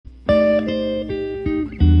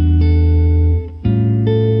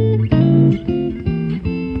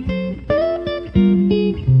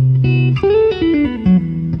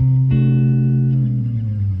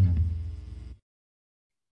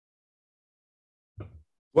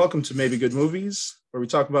Welcome to Maybe Good Movies, where we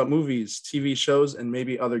talk about movies, TV shows, and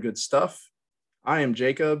maybe other good stuff. I am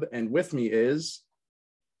Jacob, and with me is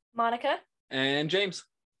Monica and James.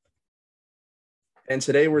 And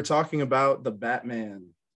today we're talking about The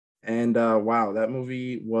Batman. And wow, that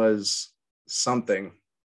movie was something.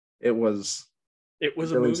 It was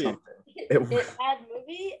really a movie. Something. It had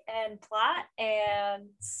movie and plot and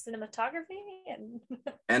cinematography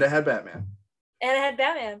and it had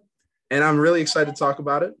Batman. And I'm really excited to talk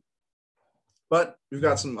about it. But we've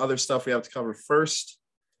got some other stuff we have to cover first.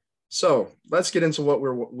 So let's get into what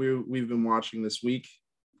we've been watching this week.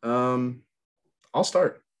 I'll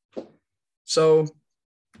start. So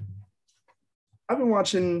I've been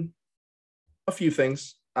watching a few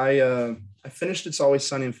things. I finished It's Always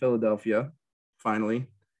Sunny in Philadelphia, finally.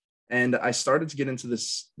 And I started to get into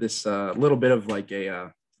this little bit of like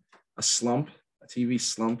a slump, a TV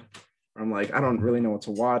slump. Where I'm like, I don't really know what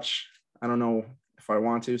to watch. I don't know if I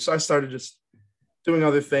want to. So I started just doing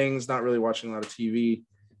other things, not really watching a lot of TV.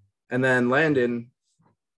 And then Landon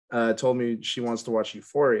told me she wants to watch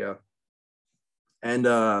Euphoria. And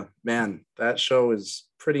man, that show is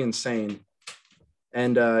pretty insane.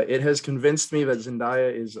 And it has convinced me that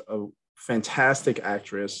Zendaya is a fantastic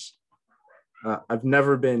actress. I've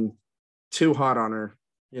never been too hot on her.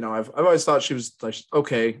 You know, I've always thought she was like,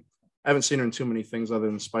 okay. I haven't seen her in too many things other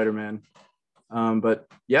than Spider-Man. But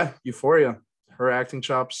yeah, Euphoria, her acting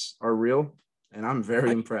chops are real, and I'm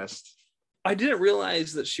very impressed. I didn't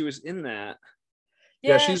realize that she was in that.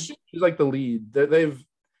 Yeah, she's like the lead.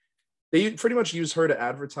 They pretty much use her to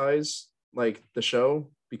advertise like the show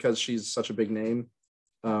because she's such a big name.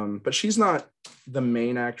 But she's not the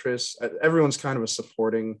main actress. Everyone's kind of a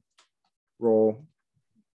supporting role.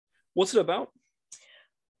 What's it about?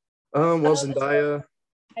 Zendaya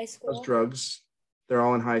high school does drugs. They're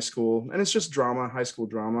all in high school, and it's just drama, high school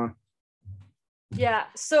drama. Yeah.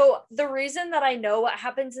 So the reason that I know what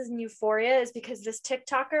happens in Euphoria is because this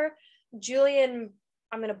TikToker, Julian,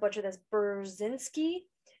 I'm gonna butcher this, Brzezinski,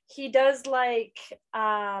 he does like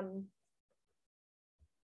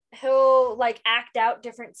he'll like act out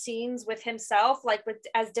different scenes with himself, like with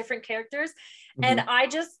as different characters. Mm-hmm. And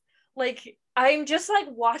I'm just like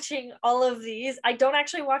watching all of these. I don't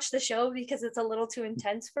actually watch the show because it's a little too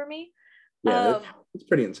intense for me. Yeah, it's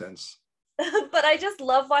pretty intense. But I just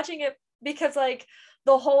love watching it because like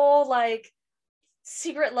the whole like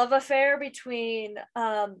secret love affair between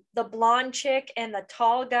the blonde chick and the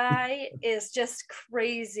tall guy is just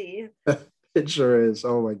crazy. It sure is.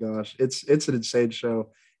 Oh my gosh. It's an insane show.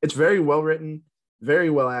 It's very well written, very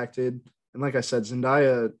well acted. And like I said,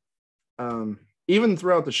 Zendaya, even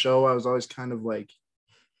throughout the show, I was always kind of like,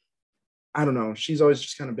 I don't know. She's always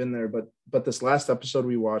just kind of been there. But this last episode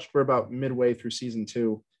we watched, we're about midway through season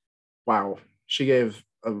 2. Wow. She gave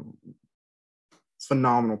a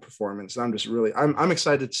phenomenal performance. I'm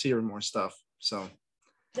excited to see her more stuff. So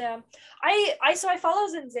yeah, I follow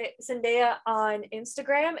Zendaya on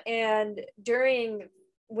Instagram, and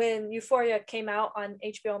when Euphoria came out on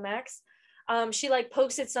HBO Max, she like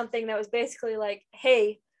posted something that was basically like,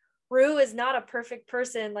 hey, Rue is not a perfect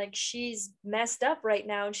person. Like, she's messed up right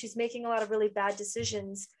now and she's making a lot of really bad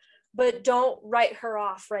decisions, but don't write her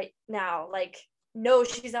off right now. Like, no,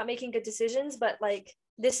 she's not making good decisions, but like,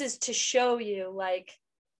 this is to show you like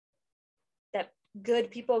that good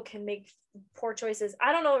people can make poor choices.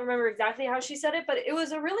 I don't remember exactly how she said it, but it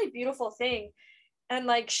was a really beautiful thing. And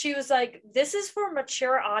like, she was like, this is for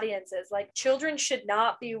mature audiences. Like, children should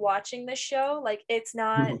not be watching this show. Like, it's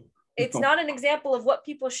not an example of what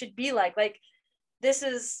people should be like. Like, this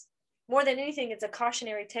is more than anything, it's a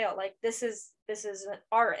cautionary tale. Like, this is an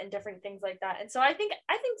art and different things like that. And so I think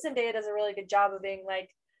Zendaya does a really good job of being like,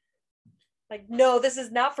 no, this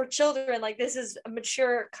is not for children. Like, this is a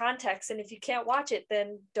mature context, and if you can't watch it,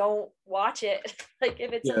 then don't watch it. Like,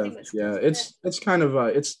 if it's something that's it's kind of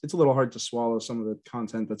it's a little hard to swallow some of the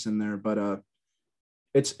content that's in there, but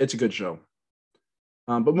it's a good show.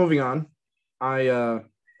 But moving on, I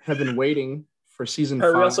have been waiting for season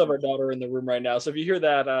 5. We also have our daughter in the room right now, so if you hear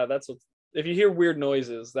that, if you hear weird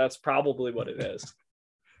noises, that's probably what it is.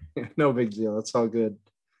 No big deal. It's all good.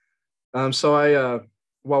 So I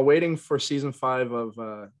while waiting for season 5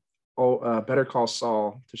 of Better Call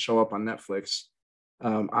Saul to show up on Netflix,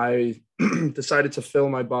 I decided to fill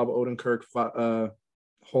my Bob Odenkirk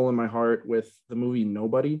hole in my heart with the movie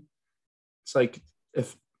Nobody. It's like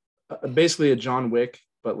if basically a John Wick,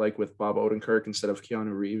 but like with Bob Odenkirk instead of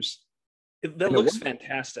Keanu Reeves. That looks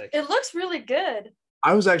fantastic. It looks really good.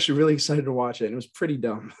 I was actually really excited to watch it, and it was pretty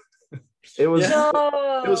dumb. It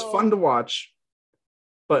was fun to watch.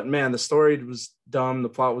 But man, the story was dumb. The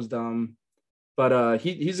plot was dumb. But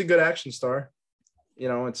he's a good action star.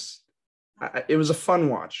 it was a fun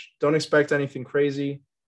watch. Don't expect anything crazy.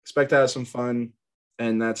 Expect to have some fun,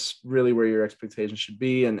 and that's really where your expectations should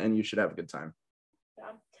be, and you should have a good time.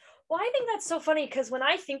 Yeah. Well, I think that's so funny because when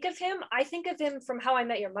I think of him from How I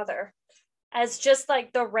Met Your Mother as just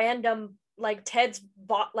like the random, like Ted's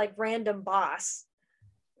random boss.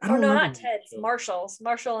 Or no, not Ted's,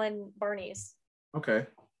 Marshall and Barney's. Okay.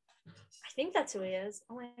 I think that's who he is.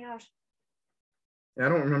 Oh my gosh. Yeah, I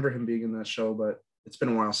don't remember him being in that show, but it's been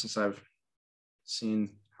a while since I've seen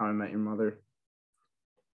How I Met Your Mother.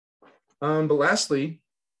 But lastly,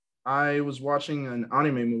 I was watching an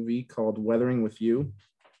anime movie called Weathering with You,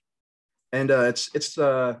 and it's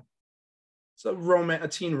a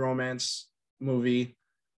teen romance movie,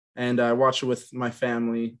 and I watched it with my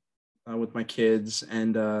family, with my kids,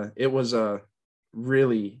 and it was a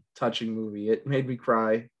really touching movie. It made me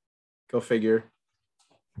cry. Go figure.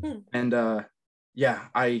 And yeah,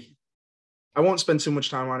 I won't spend too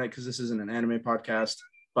much time on it because this isn't an anime podcast,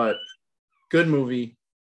 but good movie.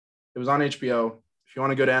 It was on HBO. If you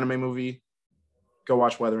want a good anime movie, go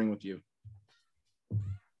watch Weathering with You.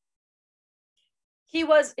 He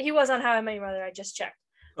was on How I Met Your Mother. I just checked.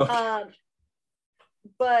 Okay.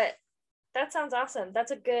 But that sounds awesome.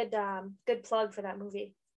 That's a good plug for that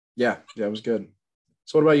movie. Yeah, it was good.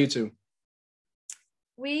 So what about you two?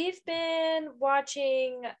 We've been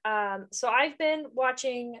watching, so I've been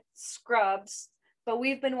watching Scrubs, but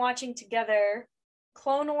we've been watching together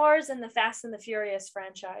Clone Wars and the Fast and the Furious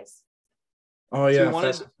franchise. Oh yeah,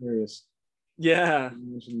 Fast and Furious. Yeah.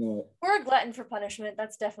 We're a glutton for punishment.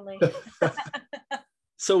 That's definitely.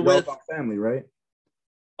 So about family, right?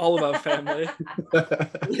 All about family.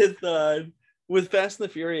 With Fast and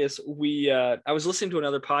the Furious, I was listening to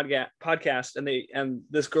another podcast, and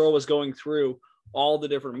this girl was going through all the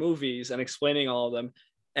different movies and explaining all of them,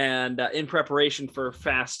 and in preparation for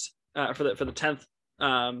Fast for the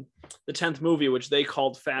 10th movie, which they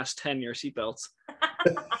called Fast 10 Your Seatbelts.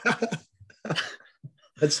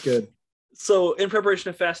 That's good. So in preparation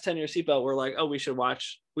of Fast 10 Your Seatbelt, we're like, oh, we should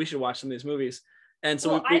watch some of these movies, and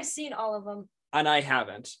so I've seen all of them, and I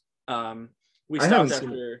haven't. We I stopped haven't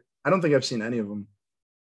after. I don't think I've seen any of them.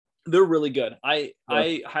 They're really good. I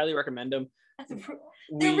highly recommend them.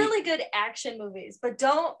 They're really good action movies, but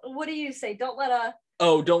what do you say? Don't let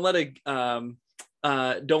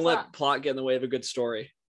plot get in the way of a good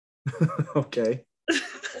story. Okay.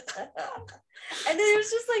 And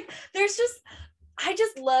I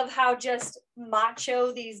just love how just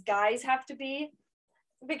macho these guys have to be,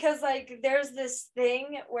 because like there's this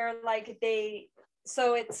thing where like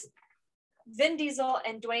it's Vin Diesel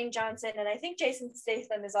and Dwayne Johnson, and I think Jason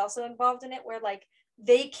Statham is also involved in it, where like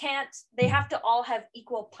they have to all have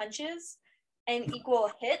equal punches and equal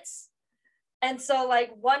hits. And so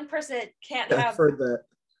like one person can't have, I've heard that.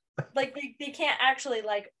 Like they can't actually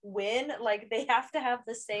like win. Like they have to have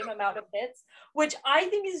the same amount of hits, which I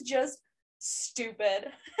think is just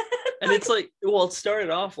stupid. And it's like, well, it started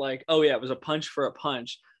off like, oh yeah, it was a punch for a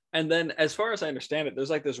punch. And then as far as I understand it, there's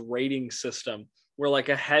like this rating system where like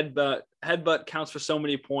a headbutt counts for so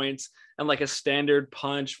many points, and like a standard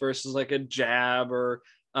punch versus like a jab or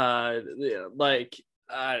a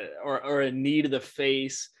knee to the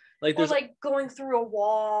face, like there's like going through a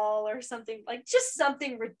wall or something, like just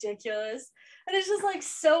something ridiculous, and it's just like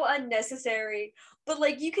so unnecessary. But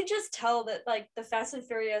like you can just tell that like the Fast and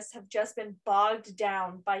Furious have just been bogged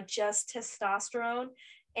down by just testosterone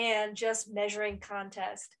and just measuring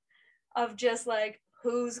contest of just like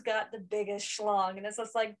who's got the biggest schlong, and it's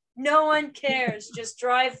just like no one cares. Just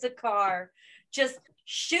drive the car, just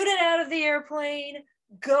shoot it out of the airplane,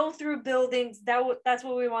 go through buildings. That's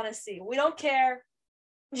what we want to see. We don't care.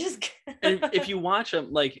 Just and if you watch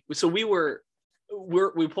them, like, so we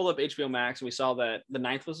pulled up HBO Max and we saw that the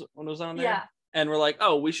 9th was on there. Yeah. And we're like,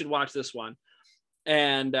 oh, we should watch this one.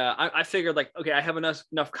 And I figured like, okay, I have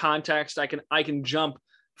enough context. I can jump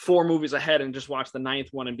 4 movies ahead and just watch the 9th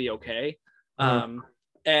one and be okay.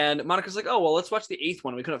 And Monica's like, oh, well, let's watch the 8th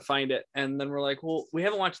one. We couldn't find it. And then we're like, well, we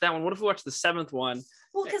haven't watched that one. What if we watch the 7th one?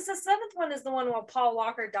 Well, because the 7th one is the one where Paul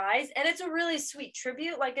Walker dies. And it's a really sweet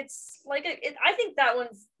tribute. Like, it's like, I think that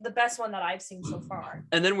one's the best one that I've seen so far.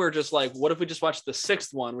 And then we're just like, what if we just watch the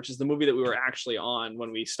 6th one, which is the movie that we were actually on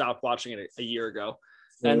when we stopped watching it a year ago.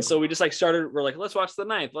 Yeah. And so we just like we're like, let's watch the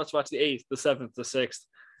 9th. Let's watch the 8th, the 7th, the 6th.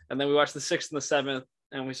 And then we watched the 6th and the 7th.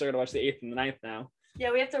 And we started to watch the 8th and the 9th now.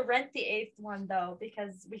 Yeah, we have to rent the 8th one though,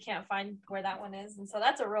 because we can't find where that one is, and so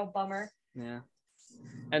that's a real bummer. Yeah,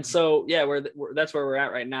 and so yeah, that's where we're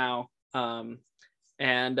at right now. And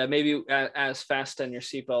maybe as Fast 10 Your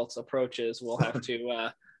Seatbelts approaches, we'll have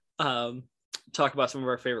to talk about some of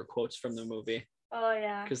our favorite quotes from the movie. Oh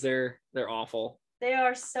yeah, because they're awful. They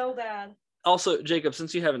are so bad. Also, Jacob,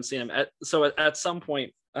 since you haven't seen them, at some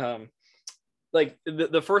point, like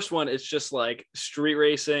the first one, it's just like street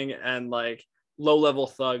racing and like low-level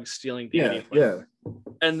thugs stealing DVD players. Yeah.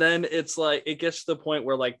 And then it's like it gets to the point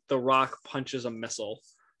where like The Rock punches a missile.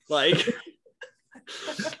 Like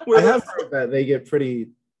I have heard that they get pretty,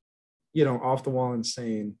 off the wall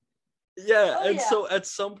insane. Yeah, Oh, and yeah. so at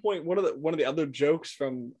some point, one of the other jokes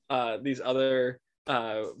from these other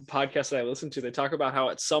podcasts that I listen to, they talk about how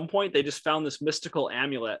at some point they just found this mystical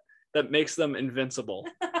amulet that makes them invincible.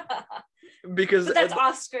 Because But that's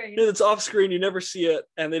off screen. It's off screen, you never see it,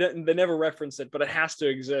 and they never reference it, but it has to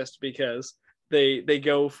exist because they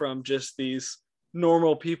go from just these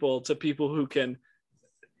normal people to people who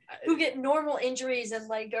get normal injuries and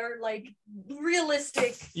like are like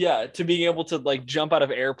realistic. Yeah, to being able to like jump out of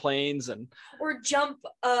airplanes or jump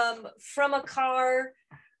from a car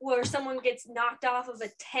where someone gets knocked off of a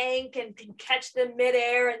tank and can catch them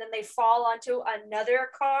midair, and then they fall onto another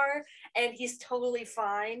car and he's totally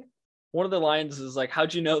fine. One of the lines is like,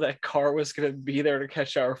 how'd you know that car was going to be there to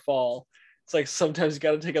catch our fall? It's like, sometimes you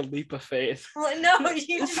got to take a leap of faith. Well, no,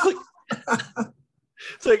 you just...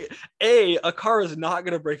 It's like, a car is not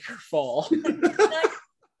going to break your fall.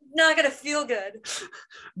 not going to feel good.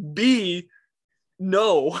 B,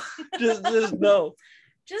 no. just no.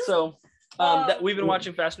 So, that we've been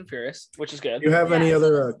watching Fast and Furious, which is good. Do you have any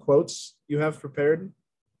other quotes you have prepared?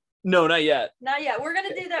 No, not yet. Not yet. We're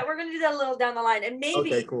gonna do that. We're gonna do that a little down the line, and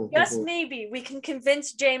maybe, okay, cool, maybe, we can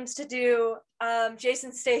convince James to do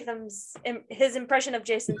Jason Statham's his impression of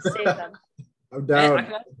Jason Statham. I'm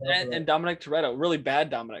down. And Dominic Toretto, really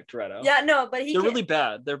bad Dominic Toretto. Yeah, no, but they're really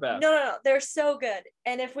bad. They're bad. No, they're so good.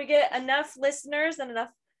 And if we get enough listeners and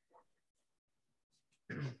enough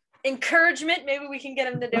encouragement, maybe we can get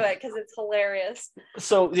him to do it because it's hilarious.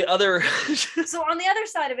 So the other so on the other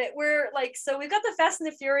side of it, we're like, so we've got the Fast and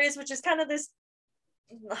the Furious, which is kind of this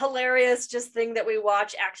hilarious just thing that we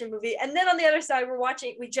watch, action movie. And then on the other side,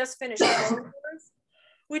 we just finished Clone Wars,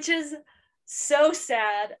 which is so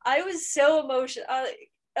sad. I was so emotional.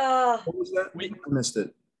 What was that? I missed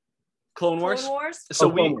it. Clone Wars. So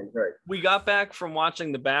we got back from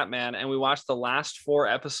watching the Batman and we watched the last 4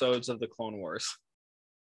 episodes of the Clone Wars.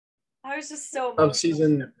 I was just so emotional. Of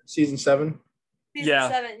season 7? Season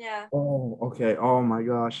 7, yeah. Oh, okay. Oh my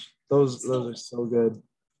gosh. Those are so good.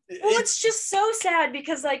 Well, it's just so sad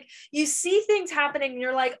because like you see things happening and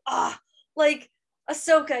you're like, like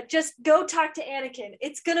Ahsoka, just go talk to Anakin.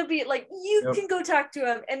 It's gonna be like you can go talk to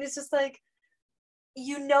him, and it's just like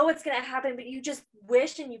it's gonna happen, but you just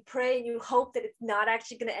wish and you pray and you hope that it's not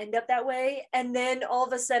actually gonna end up that way. And then all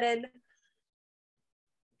of a sudden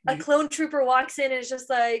a clone trooper walks in and it's just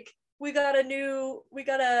like, we got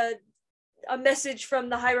a message from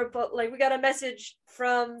the High Republic, like we got a message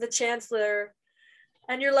from the Chancellor,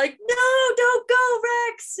 and you're like, no, don't go,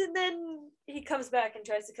 Rex. And then he comes back and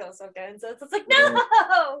tries to kill Ahsoka, and so it's like,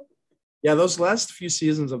 no. Yeah, those last few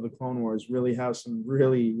seasons of the Clone Wars really have some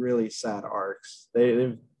really, really sad arcs.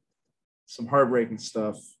 They've some heartbreaking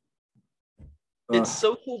stuff. It's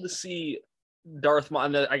so cool to see Darth Maul.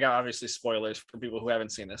 And I got obviously spoilers for people who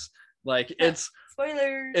haven't seen this. Like it's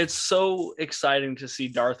spoilers. It's so exciting to see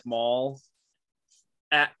Darth Maul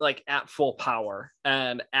at full power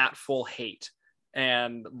and at full hate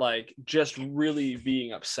and like just really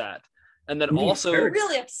being upset. And then also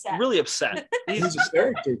really upset. He's a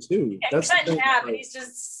character too. Yeah, that's cut in half and he's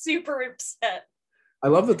just super upset. I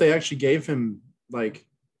love that they actually gave him like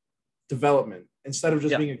development instead of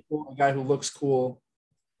just being a guy who looks cool,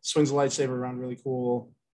 swings a lightsaber around really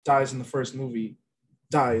cool, dies in the first movie,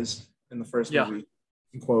 movie,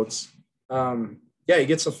 in quotes. He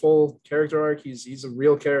gets a full character arc. He's a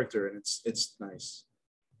real character, and it's nice.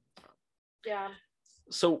 Yeah.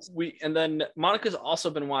 So and then Monica's also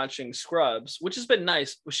been watching Scrubs, which has been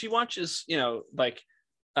nice. She watches, these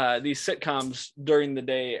sitcoms during the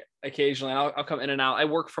day occasionally. I'll come in and out. I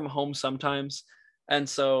work from home sometimes, and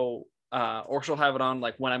so or she'll have it on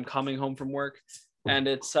like when I'm coming home from work. And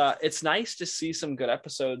it's nice to see some good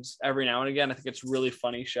episodes every now and again. I think it's a really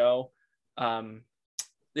funny show. The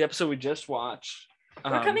episode we just watched.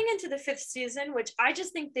 We're coming into the 5th season, which I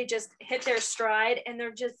just think they just hit their stride and they're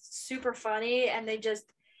just super funny and they just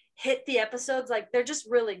hit the episodes. Like they're just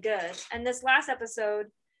really good. And this last episode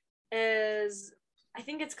is, I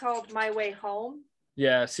think it's called My Way Home.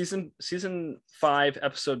 Yeah. Season 5,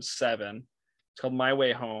 episode 7. It's called My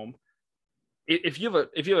Way Home. If you have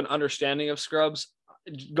an understanding of Scrubs,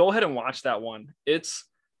 go ahead and watch that one. So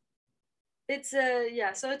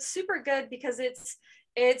it's super good because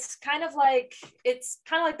it's kind of like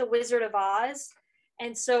the Wizard of Oz,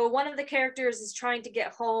 And so one of the characters is trying to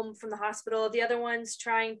get home from the hospital. The other one's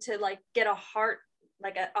trying to like get a heart,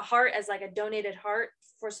 like a heart as like a donated heart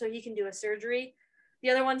so he can do a surgery. The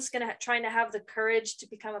other one's trying to have the courage to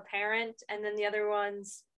become a parent. And then the other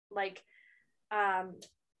one's like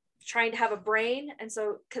trying to have a brain. And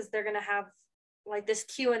so, cause they're going to have like this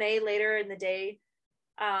Q&A later in the day.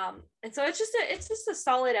 And so it's just a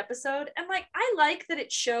solid episode. And like, I like that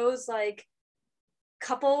it shows like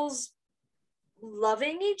couples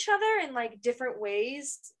loving each other in like different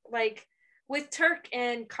ways. Like with Turk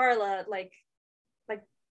and Carla, like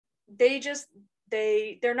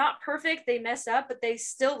they're not perfect, they mess up, but they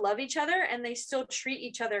still love each other and they still treat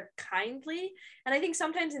each other kindly. And I think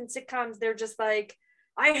sometimes in sitcoms they're just like,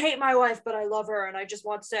 I hate my wife but I love her and I just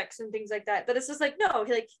want sex and things like that. But it's just like, no,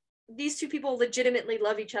 like these two people legitimately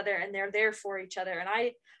love each other and they're there for each other. And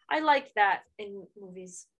I like that in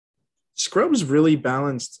movies. Scrubs really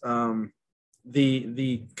balanced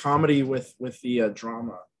the comedy with the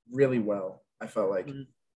drama really well. I felt like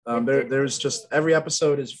there's just every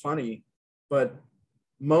episode is funny, but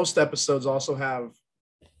most episodes also have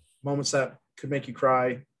moments that could make you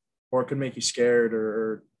cry or could make you scared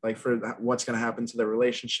or like for what's going to happen to their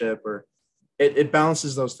relationship, or it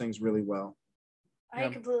balances those things really well. I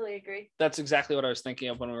completely agree. That's exactly what I was thinking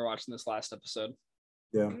of when we were watching this last episode.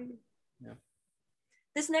 Yeah. Yeah.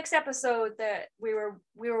 This next episode that we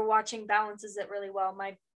were watching balances it really well.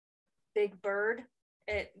 My Big Bird.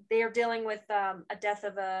 They are dealing with a death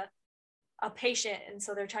of a patient, and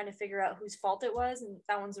so they're trying to figure out whose fault it was. And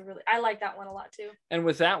that one's I like that one a lot too. And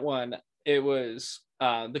with that one, it was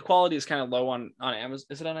the quality is kind of low on Amazon.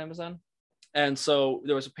 Is it on Amazon? And so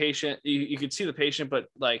there was a patient. You could see the patient, but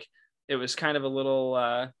like it was kind of a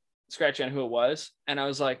little scratchy on who it was. And I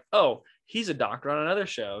was like, oh, he's a doctor on another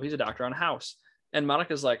show. He's a doctor on House. And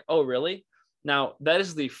Monica's like, oh, really? Now, that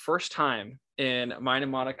is the first time in mine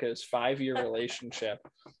and Monica's 5-year relationship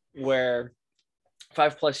where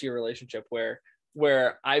 5+ year relationship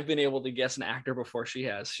where I've been able to guess an actor before she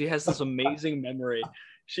has. She has this amazing memory.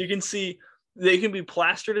 She can see, they can be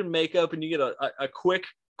plastered in makeup and you get a quick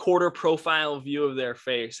quarter profile view of their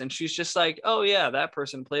face. And she's just like, oh yeah, that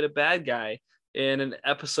person played a bad guy in an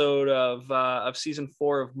episode of season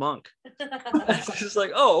 4 of Monk. It's just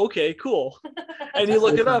like, oh, okay, cool. And you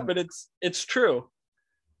look it up and it's true.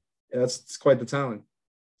 Yeah, it's quite the talent.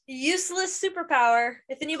 Useless superpower.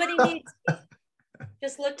 If anybody needs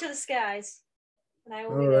just look to the skies and I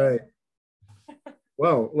will be there. Right.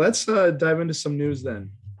 Well, let's dive into some news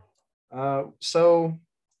then. So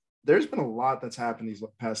there's been a lot that's happened these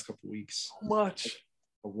past couple weeks. So much.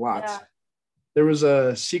 A lot. Yeah. There was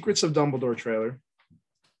a Secrets of Dumbledore trailer.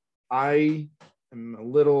 I am a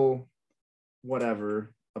little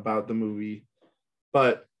whatever about the movie,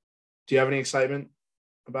 but do you have any excitement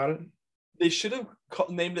about it? They should have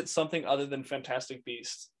named it something other than Fantastic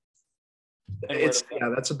Beasts. That's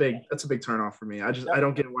a big turnoff for me. I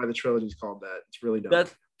don't get why the trilogy's called that. It's really dumb.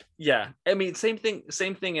 I mean, same thing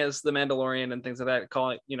as The Mandalorian and things like that.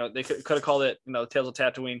 Calling, they could have called it, Tales of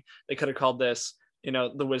Tatooine. They could have called this, The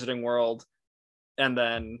Wizarding World. And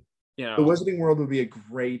then, The Wizarding World would be a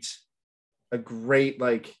great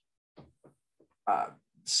like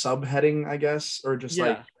subheading, I guess, or just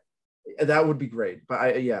like that would be great. But I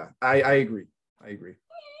agree.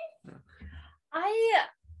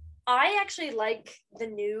 I actually like the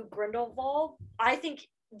new Grindelwald. I think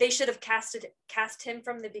they should have cast him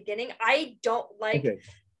from the beginning. I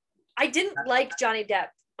didn't like Johnny Depp.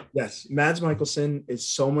 Yes, Mads Mikkelsen is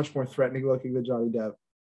so much more threatening looking than Johnny Depp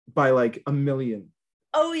by like a million.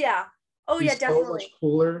 Oh yeah, he's definitely so much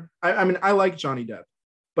cooler. I mean, I like Johnny Depp,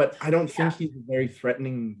 but I don't think he's a very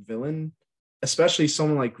threatening villain, especially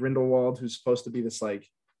someone like Grindelwald, who's supposed to be this like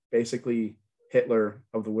basically Hitler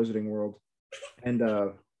of the Wizarding World. And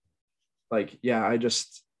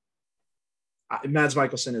Mads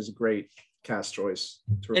Mikkelsen is a great cast choice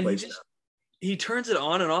to replace him. He turns it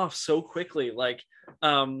on and off so quickly, like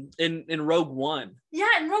in Rogue One.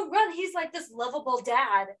 Yeah, in Rogue One, he's like this lovable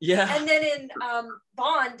dad. Yeah. And then in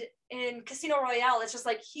Bond, in Casino Royale, it's just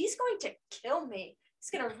like, he's going to kill me.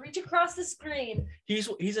 He's going to reach across the screen.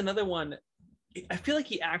 He's another one. I feel like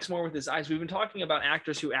he acts more with his eyes. We've been talking about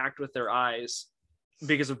actors who act with their eyes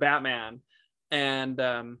because of Batman and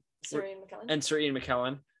Sir Ian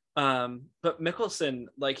McKellen. But Mickelson,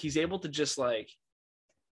 like, he's able to just like,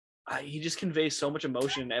 he just conveys so much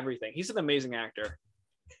emotion and everything. He's an amazing actor.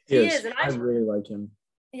 He is, and I really like him.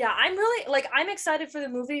 Yeah, I'm excited for the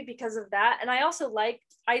movie because of that. And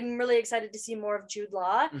I'm really excited to see more of Jude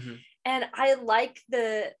Law. Mm-hmm. And I like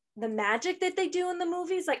the magic that they do in the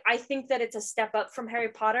movies. Like, I think that it's a step up from Harry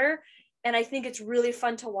Potter, and I think it's really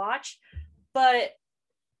fun to watch. But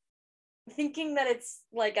thinking that it's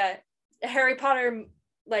like a Harry Potter,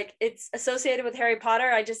 like it's associated with Harry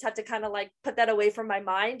Potter, I just have to kind of like put that away from my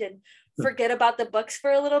mind and forget about the books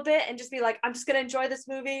for a little bit and just be like, I'm just gonna enjoy this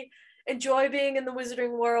movie, enjoy being in the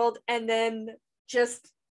wizarding world, and then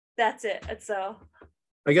just that's it. And so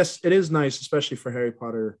I guess it is nice, especially for Harry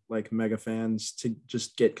Potter like mega fans, to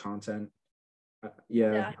just get content.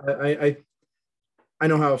 Yeah. I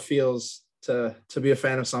know how it feels to be a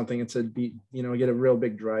fan of something and to be, you know, get a real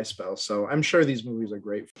big dry spell. So I'm sure these movies are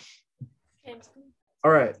great.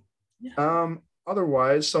 All right.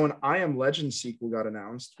 Otherwise, so an I Am Legend sequel got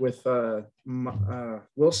announced with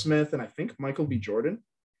Will Smith and I think Michael B. Jordan.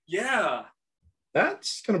 Yeah.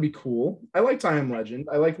 That's gonna be cool. I liked I Am Legend.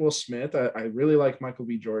 I like Will Smith. I really like Michael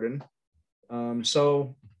B. Jordan.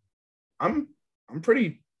 So I'm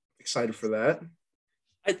pretty excited for that.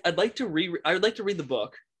 I'd like to read the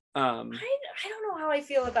book. I don't know how I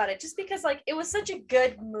feel about it, just because like it was such a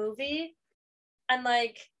good movie and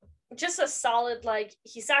like just a solid, like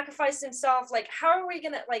he sacrificed himself, like how are we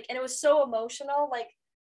gonna like, and it was so emotional, like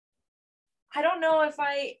I don't know if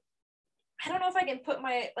I can put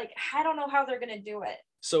my like, I don't know how they're gonna do it.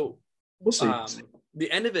 So we'll see.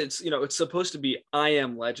 The end of it's, you know, it's supposed to be I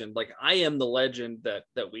am legend, like I am the legend that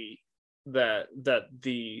the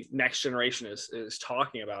next generation is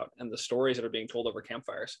talking about, and the stories that are being told over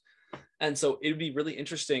campfires. And so it'd be really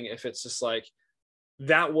interesting if it's just like,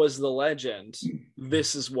 that was the legend,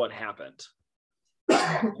 this is what happened.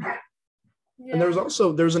 Yeah. And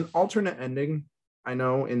there's an alternate ending, I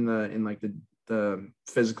know, in the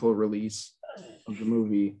physical release of the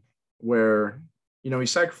movie, where, you know, he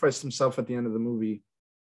sacrificed himself at the end of the movie,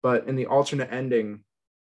 but in the alternate ending,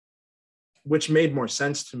 which made more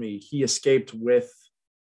sense to me, he escaped with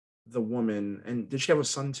the woman. And did she have a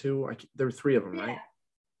son too? There were 3 of them, right?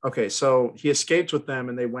 Okay, so he escaped with them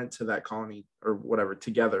and they went to that colony or whatever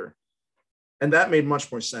together. And that made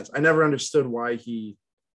much more sense. I never understood why he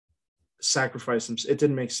sacrificed himself. It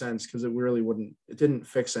didn't make sense because it didn't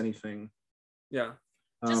fix anything. Yeah.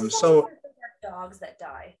 So dogs that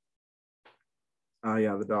die. Oh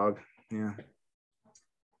yeah, the dog. Yeah.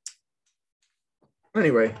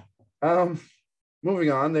 Anyway,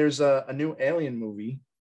 moving on, there's a new Alien movie.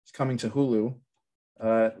 It's coming to Hulu.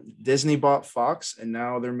 Disney bought Fox and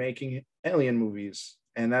now they're making Alien movies,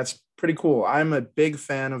 and that's pretty cool. I'm a big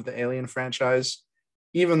fan of the Alien franchise,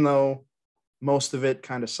 even though most of it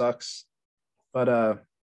kind of sucks, but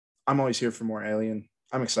I'm always here for more Alien.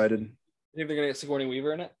 I'm excited. You think they're gonna get Sigourney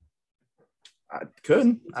Weaver in it? I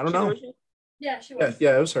don't know. Yeah, she was.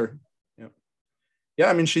 Yeah, it was her. Yeah,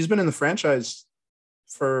 I mean, she's been in the franchise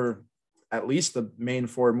for at least the main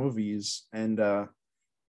 4 movies, and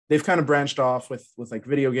they've kind of branched off with like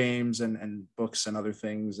video games and books and other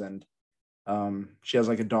things. And she has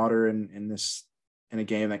like a daughter in a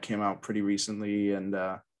game that came out pretty recently. And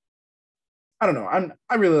I don't know.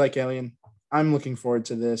 I really like Alien. I'm looking forward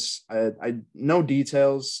to this. I no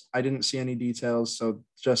details. I didn't see any details. So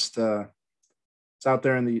just it's out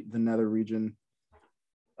there in the nether region.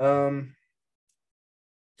 The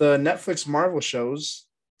Netflix Marvel shows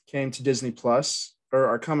came to Disney Plus, or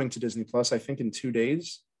are coming to Disney Plus, I think in 2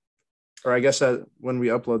 days. Or I guess when we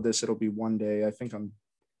upload this, it'll be 1 day, I think on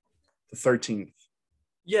the 13th.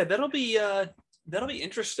 Yeah, that'll be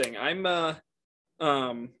interesting.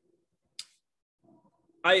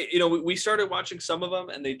 We started watching some of them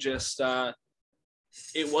and they just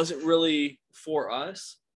it wasn't really for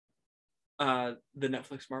us. The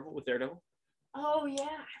Netflix Marvel with Daredevil. Oh yeah,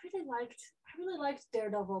 I really liked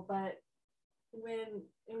Daredevil, but when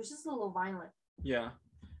it was just a little violent. Yeah.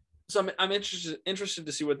 So I'm interested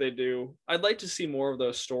to see what they do. I'd like to see more of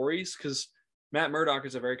those stories because Matt Murdock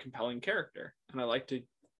is a very compelling character, and I like to,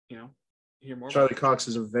 hear more. Charlie Cox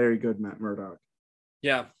is a very good Matt Murdock.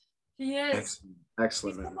 Yeah, he is.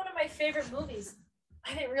 Excellent. He's one of my favorite movies.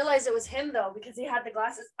 I didn't realize it was him though because he had the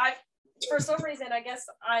glasses. For some reason, I guess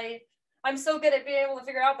I'm so good at being able to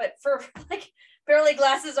figure out, but for like barely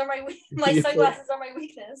glasses are my sunglasses are my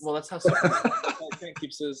weakness. Well, that's how Superman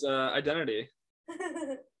keeps his identity.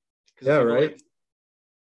 Yeah, right.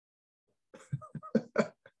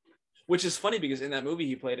 Which is funny because in that movie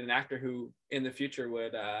he played an actor who in the future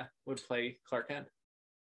would play Clark Kent.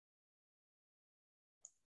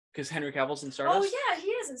 Because Henry Cavill's in Stardust. Oh yeah, he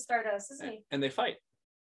is in Stardust, isn't he? And they fight.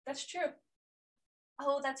 That's true.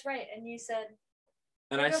 Oh, that's right. And you said.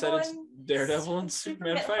 And I said it's Daredevil and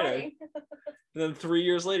Superman fighting. And then 3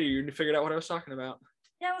 years later, you figured out what I was talking about.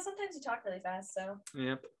 Yeah, well, sometimes you talk really fast, so.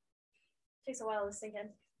 Yep. Takes a while to sink in.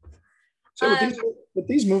 So with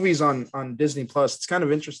these movies on Disney Plus, it's kind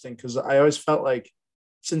of interesting because I always felt like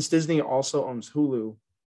since Disney also owns Hulu,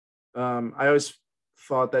 I always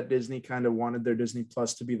thought that Disney kind of wanted their Disney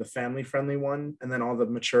Plus to be the family friendly one, and then all the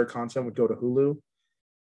mature content would go to Hulu.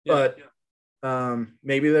 Yeah. But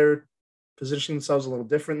maybe they're positioning themselves a little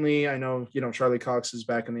differently. I know, Charlie Cox is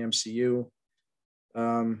back in the MCU.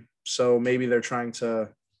 So maybe they're trying to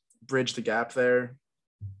bridge the gap there.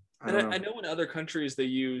 I know in other countries they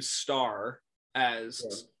use Star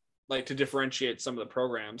as like to differentiate some of the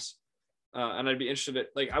programs. And I'd be interested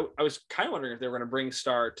in, I was kind of wondering if they were going to bring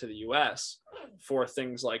Star to the US for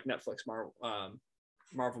things like Netflix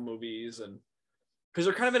Marvel movies, and because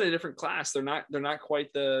they're kind of in a different class. They're not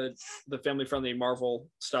quite the family friendly Marvel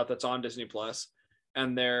stuff that's on Disney Plus,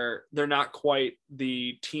 and they're not quite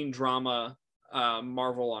the teen drama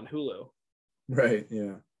Marvel on Hulu. Right.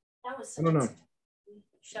 Yeah. That was I don't know.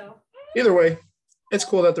 Show. Either way, it's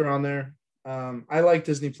cool that they're on there. I like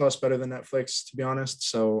Disney Plus better than Netflix, to be honest.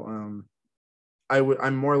 So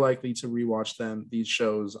I'm more likely to rewatch these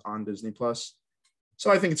shows on Disney Plus.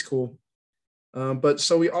 So I think it's cool. But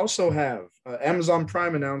so we also have Amazon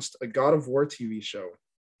Prime announced a God of War TV show.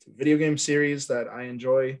 It's a video game series that I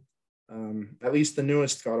enjoy. At least the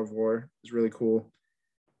newest God of War is really cool.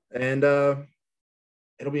 And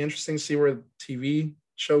it'll be interesting to see where the TV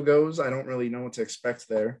show goes. I don't really know what to expect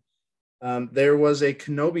there. There was a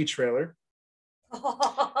Kenobi trailer.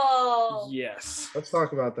 Oh. Yes. Let's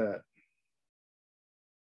talk about that.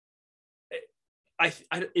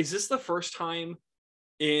 Is this the first time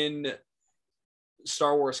in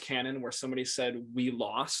Star Wars canon where somebody said we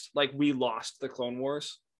lost the Clone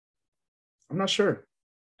Wars? I'm not sure.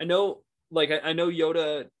 I know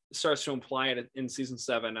Yoda starts to imply it in season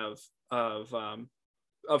 7 of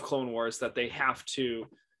Clone Wars that they have to.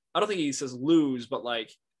 I don't think he says lose, but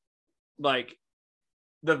like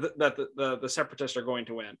the Separatists are going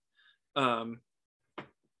to win,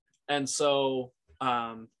 and so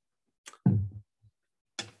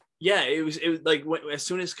yeah, it was like as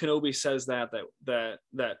soon as Kenobi says that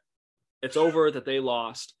it's over, that they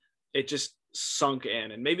lost, it just sunk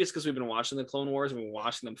in. And maybe it's because we've been watching the Clone Wars and we've been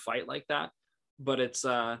watching them fight like that, but it's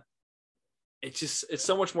so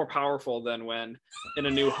much more powerful than when in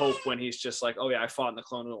A New Hope, when he's just like, oh yeah, I fought in the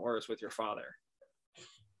Clone Wars with your father.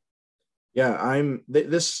 Yeah,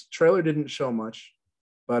 this trailer didn't show much,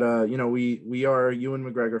 but we are Ewan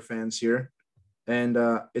McGregor fans here, and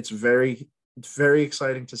it's very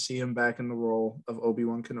exciting to see him back in the role of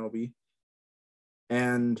Obi-Wan Kenobi.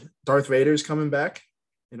 And Darth Vader's coming back.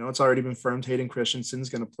 It's already been confirmed Hayden Christensen's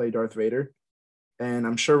going to play Darth Vader, and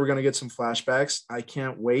I'm sure we're going to get some flashbacks. I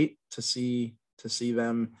can't wait to see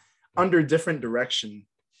them under different direction,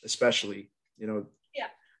 especially. Really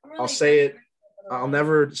I'll say it. I'll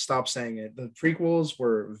never stop saying it. The prequels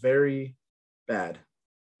were very bad,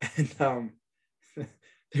 and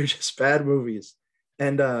they're just bad movies.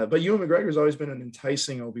 And but Ewan McGregor's always been an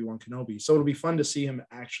enticing Obi-Wan Kenobi, so it'll be fun to see him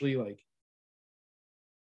actually like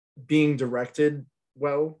being directed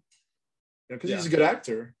well, because he's a good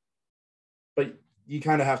actor. But you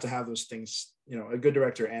kind of have to have those things, a good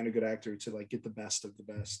director and a good actor to like get the best of the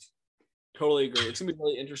best. Totally agree. It's gonna be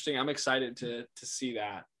really interesting. I'm excited to see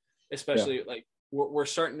that, especially like we're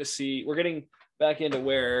starting to see, we're getting back into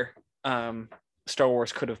where Star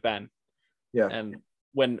Wars could have been. Yeah. And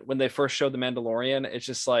when they first showed The Mandalorian, it's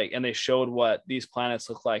just like, and they showed what these planets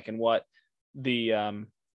look like and what the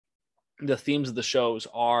themes of the shows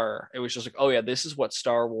are, it was just like, oh yeah, this is what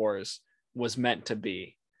Star Wars was meant to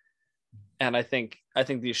be. And I think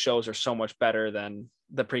these shows are so much better than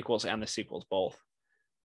the prequels and the sequels both.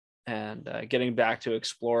 And getting back to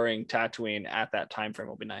exploring Tatooine at that time frame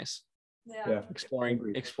will be nice. Yeah.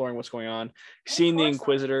 Exploring what's going on, seeing the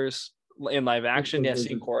Inquisitors in live action. Yeah,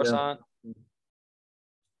 seeing Coruscant.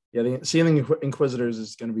 Yeah, seeing the Inquisitors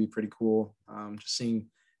is going to be pretty cool.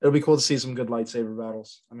 It'll be cool to see some good lightsaber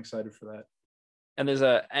battles. I'm excited for that. And there's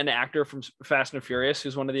an actor from Fast and Furious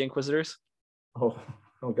who's one of the Inquisitors. Oh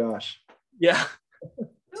gosh. Yeah.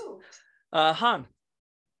 Ooh. Han.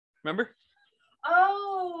 Remember?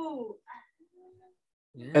 Oh.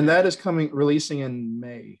 And that is releasing in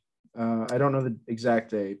May. I don't know the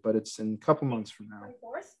exact date, but it's in a couple months from now.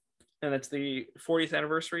 24th? And it's the 40th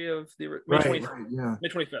anniversary of the May 25th. Right, yeah. May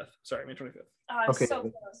 25th. Sorry, May 25th. Oh, I'm okay. So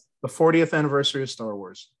close. The 40th anniversary of Star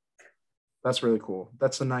Wars. That's really cool.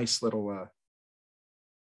 That's a nice little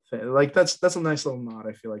thing. Like that's a nice little nod,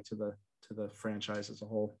 I feel like, to the franchise as a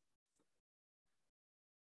whole.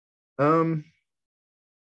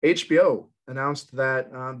 HBO announced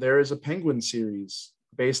that there is a Penguin series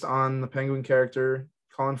based on the Penguin character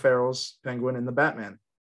Colin Farrell's Penguin in the Batman.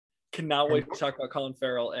 Cannot wait to talk about Colin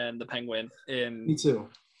Farrell and the Penguin in Me too.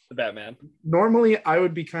 The Batman. Normally, I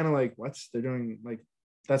would be kind of like, what? They're doing like,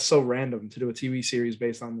 that's so random to do a TV series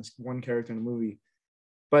based on this one character in a movie.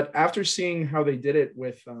 But after seeing how they did it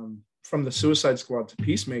with from the Suicide Squad to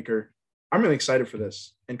Peacemaker, I'm really excited for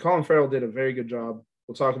this. And Colin Farrell did a very good job.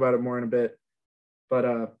 We'll talk about it more in a bit.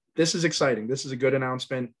 But this is exciting. This is a good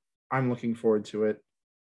announcement. I'm looking forward to it.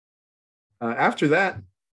 After that,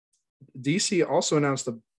 DC also announced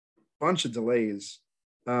a bunch of delays.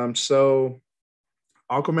 So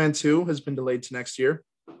Aquaman 2 has been delayed to next year.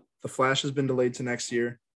 The Flash has been delayed to next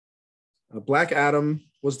year. Black Adam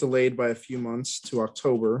was delayed by a few months to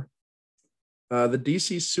October. The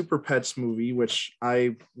DC Super Pets movie, which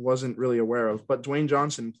I wasn't really aware of, but Dwayne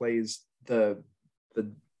Johnson plays the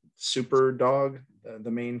super dog,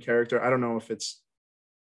 the main character. I don't know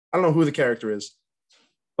who the character is,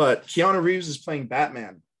 but Keanu Reeves is playing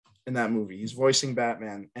Batman in that movie. He's voicing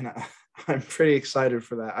Batman, and I'm pretty excited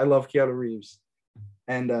for that. I love Keanu Reeves,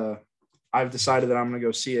 and I've decided that I'm going to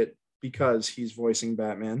go see it because he's voicing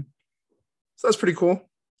Batman. So that's pretty cool.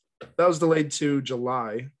 That was delayed to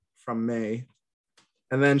July from May.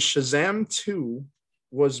 And then Shazam 2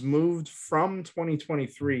 was moved from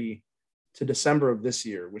 2023 to December of this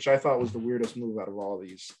year, which I thought was the weirdest move out of all of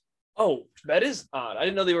these. Oh, that is odd. I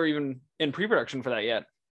didn't know they were even in pre-production for that yet.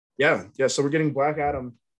 Yeah. So we're getting Black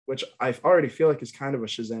Adam, which I already feel like is kind of a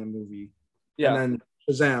Shazam movie. Yeah. And then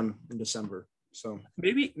Shazam in December. So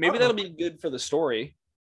maybe that'll be good for the story.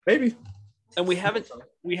 Maybe. And we haven't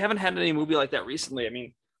had any movie like that recently. I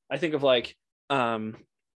mean, I think of like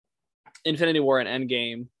Infinity War and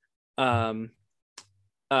Endgame, the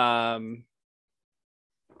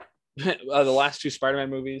last two Spider-Man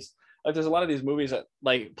movies. Like, there's a lot of these movies that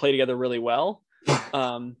like play together really well,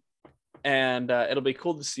 and it'll be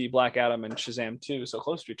cool to see Black Adam and Shazam 2 so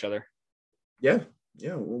close to each other. Yeah.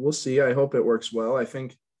 Well, we'll see. I hope it works well. I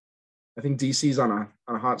think DC's on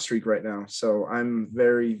a hot streak right now, so I'm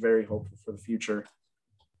very, very hopeful for the future.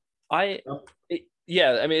 I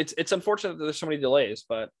mean, it's unfortunate that there's so many delays,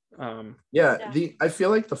 but I feel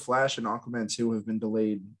like The Flash and Aquaman 2 have been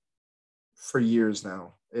delayed for years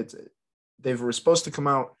now. They were supposed to come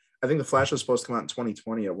out. I think The Flash was supposed to come out in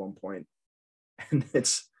 2020 at one point, and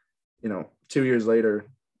it's 2 years later,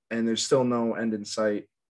 and there's still no end in sight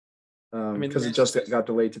because it just got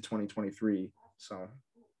delayed to 2023. So.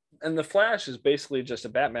 And The Flash is basically just a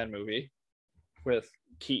Batman movie with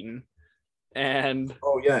Keaton and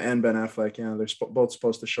and Ben Affleck. Yeah, they're both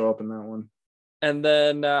supposed to show up in that one. And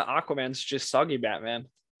then Aquaman's just soggy Batman.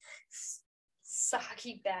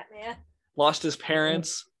 Soggy Batman. Lost his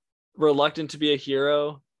parents, reluctant to be a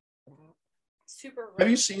hero. Super rich. Have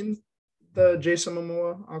you seen the Jason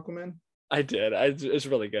Momoa Aquaman? I did. It's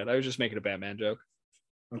really good. I was just making a Batman joke.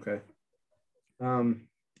 Okay.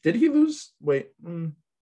 Did he lose? Wait.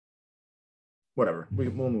 Whatever.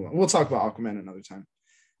 We'll move on. We'll talk about Aquaman another time.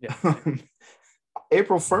 Yeah.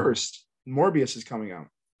 April 1st, Morbius is coming out.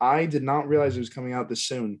 I did not realize it was coming out this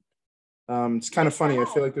soon. It's kind of funny. I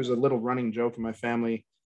feel like there's a little running joke in my family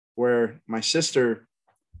where my sister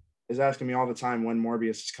is asking me all the time when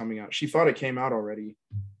Morbius is coming out. She thought it came out already.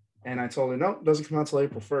 And I told her, no, it doesn't come out till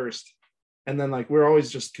April 1st. And then we're always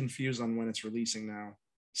just confused on when it's releasing now.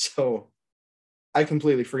 So I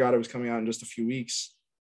completely forgot it was coming out in just a few weeks.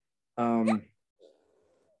 But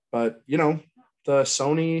the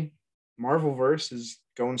Sony Marvel verse is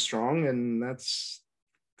going strong, and that's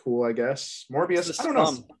cool, I guess. Morbius, I don't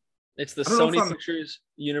know. It's the Sony Pictures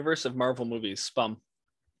universe of Marvel movies. Spum.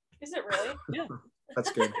 Is it really? Yeah.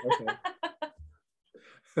 That's good. Okay.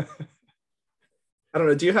 I don't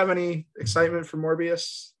know. Do you have any excitement for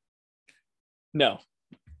Morbius? No.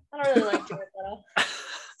 I don't really like Jared Leto.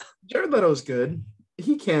 Jared Leto's good.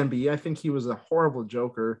 He can be. I think he was a horrible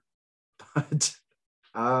Joker, but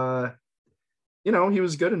he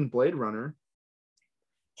was good in Blade Runner.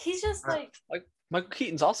 He's just like Michael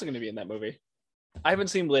Keaton's also going to be in that movie. I haven't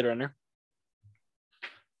seen Blade Runner.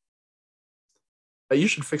 You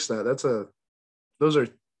should fix that. Those are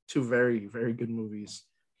two very, very good movies.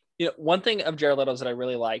 One thing of Jared Leto's that I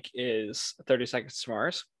really like is 30 Seconds to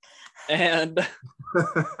Mars. And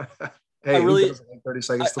hey, I really like 30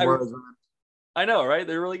 Seconds to Mars. I know, right?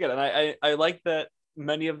 They're really good. And I like that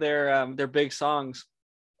many of their big songs,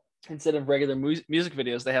 instead of regular music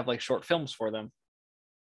videos, they have like short films for them.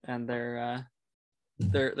 And they're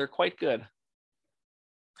quite good.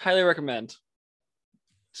 Highly recommend.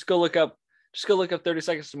 Just go look up 30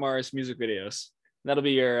 Seconds to Mars music videos. That'll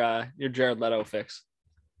be your Jared Leto fix.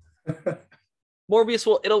 Morbius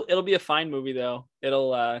it'll be a fine movie though.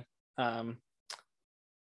 And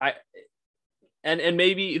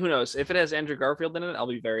maybe, who knows, if it has Andrew Garfield in it, I'll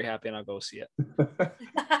be very happy and I'll go see it.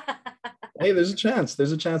 Hey, there's a chance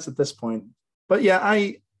at this point. But yeah,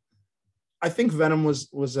 I think Venom was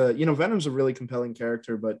a Venom's a really compelling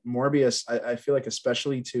character, but Morbius, I feel like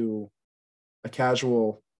especially to a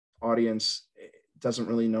casual audience doesn't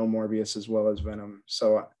really know Morbius as well as Venom.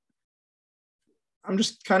 So I'm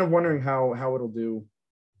just kind of wondering how it'll do,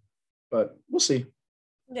 but we'll see.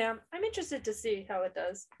 Yeah, I'm interested to see how it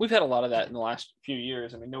does. We've had a lot of that in the last few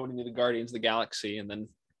years. I mean, nobody knew the Guardians of the Galaxy, and then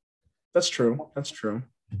That's true.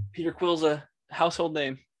 Peter Quill's a household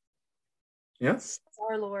name. Yeah.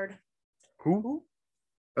 Our Lord. Who?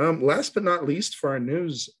 Last but not least for our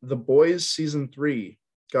news, The Boys season 3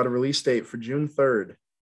 got a release date for June 3rd.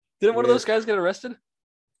 Didn't one of those guys get arrested?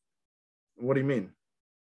 What do you mean?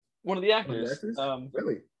 One of the actors.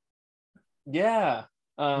 Really? Yeah.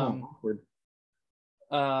 Awkward.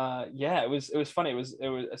 Yeah, it was funny. It was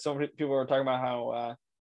so many people were talking about how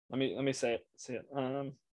let me say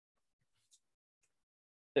it.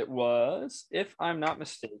 It was, if I'm not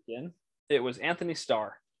mistaken, it was Anthony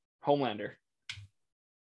Starr, Homelander.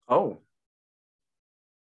 Oh,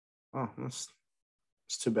 that's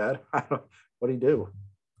too bad. What do you do?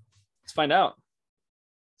 Let's find out.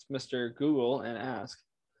 It's Mr. Google and ask.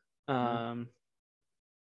 Let's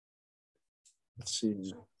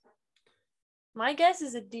see. My guess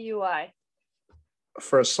is a DUI.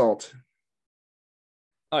 For assault.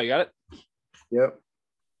 Oh, you got it? Yep.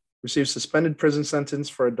 Received suspended prison sentence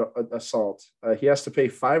for assault. He has to pay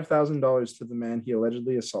 $5,000 to the man he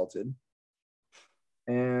allegedly assaulted.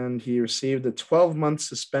 And he received a 12-month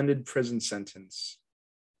suspended prison sentence.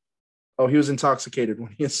 Oh, he was intoxicated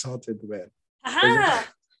when he assaulted the man. Aha!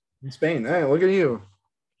 In Spain. Hey, look at you.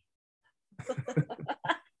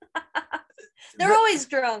 They're always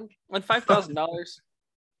drunk. And $5,000.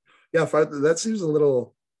 Yeah, that seems a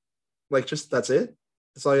little like just that's it.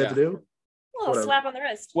 That's all you have to do. A little Whatever. slap on the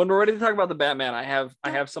wrist. When we're ready to talk about the Batman, I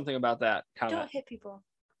have something about that comment. Don't hit people.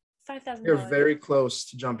 $5,000. You're very close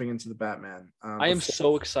to jumping into the Batman. I am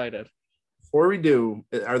so excited. Before we do,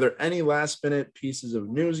 are there any last minute pieces of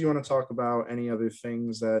news you want to talk about? Any other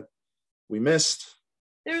things that we missed?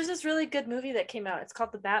 There was this really good movie that came out. It's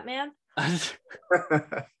called The Batman.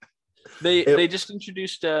 They just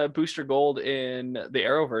introduced Booster Gold in the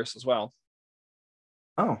Arrowverse as well.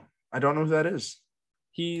 Oh, I don't know who that is.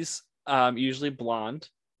 He's usually blonde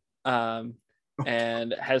and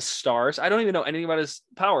has stars. I don't even know anything about his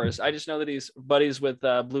powers. I just know that he's buddies with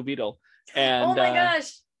Blue Beetle. And, oh my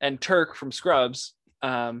gosh. And Turk from Scrubs,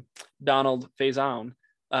 Donald Faison,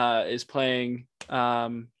 is playing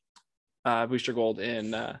Booster Gold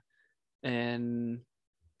in the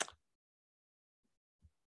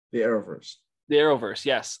Arrowverse. The Arrowverse,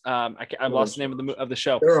 yes. I've lost the name of the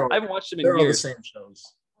show. I haven't watched them in years. They're all the same shows.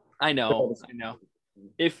 I know.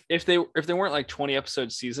 If they weren't like 20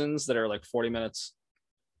 episode seasons that are like 40 minutes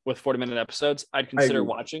with 40-minute episodes, I'd consider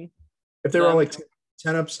watching. If they were all like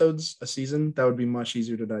 10 episodes a season, that would be much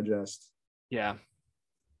easier to digest. Yeah.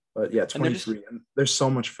 But yeah, 23. And there's so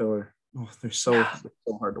much filler. Oh, they're so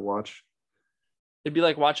hard to watch. It'd be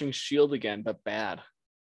like watching S.H.I.E.L.D. again, but bad.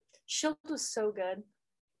 S.H.I.E.L.D. was so good.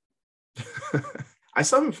 I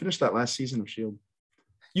still haven't finished that last season of S.H.I.E.L.D.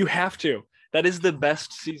 You have to. That is the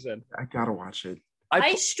best season. I gotta watch it.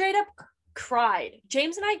 I straight up cried.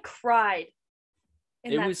 James and I cried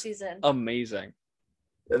in that season. Amazing.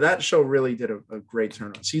 That show really did a great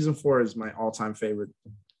turn on. Season 4 is my all-time favorite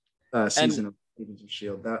season of Agents of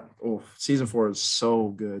S.H.I.E.L.D. Season 4 is so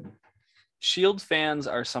good. S.H.I.E.L.D. fans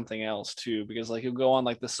are something else too, because like you'll go on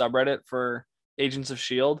like the subreddit for Agents of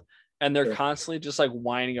S.H.I.E.L.D. and they're constantly just like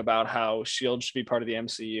whining about how S.H.I.E.L.D. should be part of the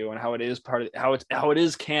MCU and how it is how it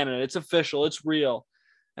is canon. It's official. It's real.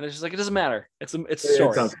 And it's just like, it doesn't matter. It's a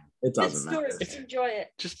story. It doesn't matter. Just enjoy it.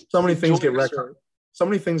 Just so many things get retconned. So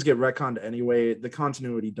many things get retconned anyway. The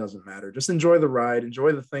continuity doesn't matter. Just enjoy the ride.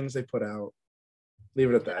 Enjoy the things they put out. Leave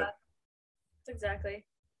it at that. Exactly.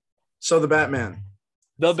 So the Batman.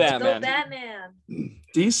 The Batman.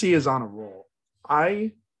 DC is on a roll.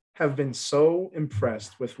 I have been so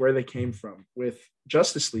impressed with where they came from with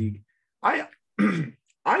Justice League. I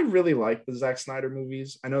really like the Zack Snyder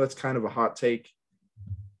movies. I know that's kind of a hot take.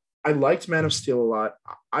 I liked Man of Steel a lot.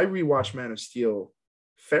 I rewatch Man of Steel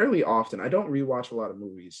fairly often. I don't rewatch a lot of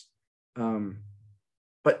movies.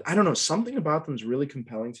 But I don't know, something about them is really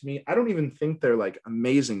compelling to me. I don't even think they're like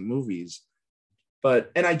amazing movies. And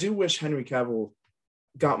I do wish Henry Cavill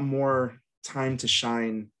got more time to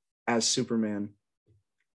shine as Superman.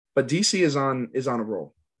 But DC is on a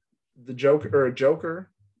roll. The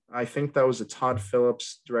Joker, I think that was a Todd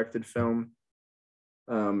Phillips directed film.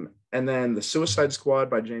 And then The Suicide Squad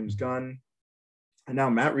by James Gunn. And now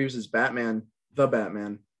Matt Reeves' Batman, The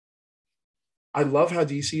Batman. I love how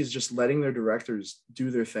DC is just letting their directors do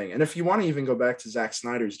their thing. And if you want to even go back to Zack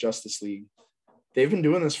Snyder's Justice League, they've been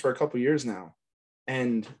doing this for a couple years now.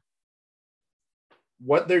 And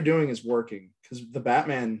what they're doing is working, because the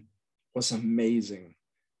Batman was amazing.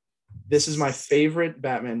 This is my favorite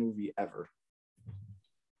Batman movie ever.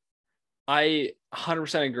 I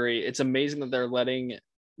 100% agree. It's amazing that they're letting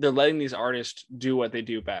these artists do what they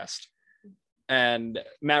do best. And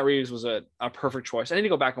Matt Reeves was a perfect choice. I need to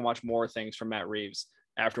go back and watch more things from Matt Reeves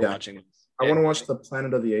after watching this. I want to watch the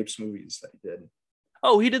Planet of the Apes movies that he did.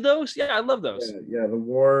 Oh, he did those? Yeah, I love those. Yeah, The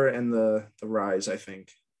War and the Rise, I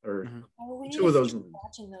think. Or two of those movies.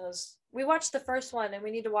 Watching those. We watched the first one and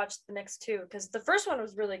we need to watch the next two, because the first one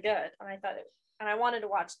was really good and I wanted to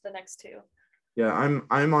watch the next two. Yeah,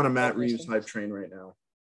 I'm on a Matt Reeves hype train right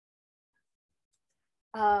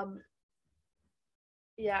now.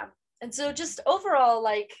 Yeah. And so just overall,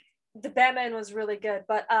 like, the Batman was really good,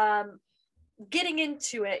 but getting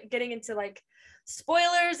into like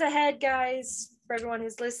spoilers ahead, guys, for everyone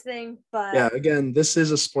who's listening. But yeah, again, this is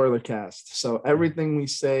a spoiler cast, so everything we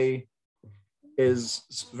say is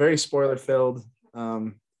very spoiler filled.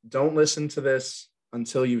 Don't listen to this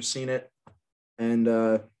until you've seen it. And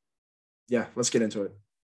yeah, let's get into it.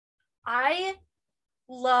 I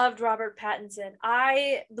loved Robert Pattinson.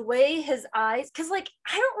 The way his eyes, because like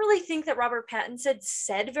I don't really think that Robert Pattinson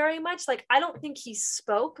said very much. Like I don't think he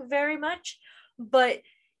spoke very much, but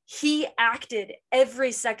he acted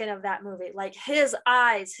every second of that movie. Like his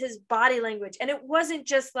eyes, his body language, and it wasn't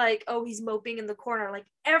just like, oh, he's moping in the corner. Like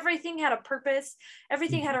everything had a purpose,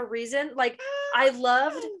 everything had a reason. Like I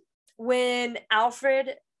loved when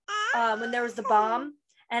Alfred, when there was the bomb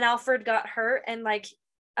and Alfred got hurt, and like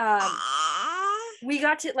we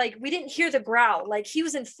got to, like, we didn't hear the growl. Like he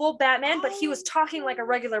was in full Batman, but he was talking like a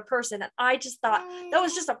regular person. And I just thought that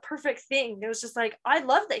was just a perfect thing. It was just like, I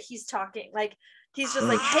love that he's talking. Like he's just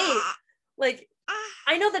like, hey, like,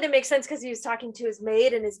 I know that it makes sense because he was talking to his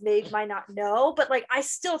maid and his maid might not know, but like, I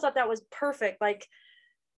still thought that was perfect. Like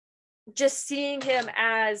just seeing him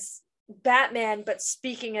as Batman, but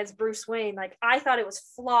speaking as Bruce Wayne, like I thought it was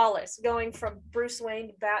flawless going from Bruce Wayne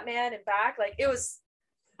to Batman and back. Like it was.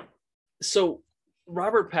 So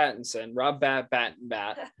Robert Pattinson,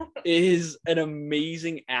 Battinbat, is an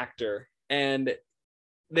amazing actor. And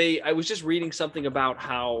I was just reading something about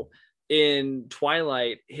how in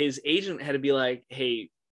Twilight, his agent had to be like, hey,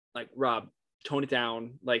 like, Rob, tone it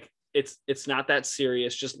down. Like, it's not that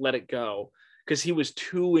serious. Just let it go. Because he was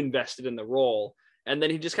too invested in the role. And then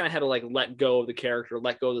he just kind of had to like let go of the character,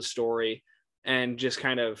 let go of the story, and just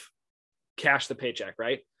kind of cash the paycheck,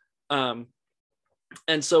 right?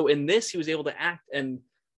 And so in this, he was able to act. And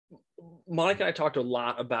Monica and I talked a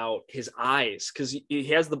lot about his eyes, because he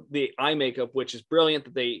has the eye makeup, which is brilliant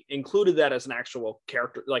that they included that as an actual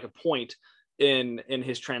character, like a point in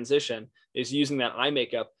his transition, is using that eye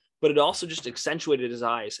makeup. But it also just accentuated his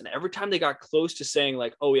eyes. And every time they got close to saying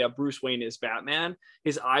like, oh yeah, Bruce Wayne is Batman,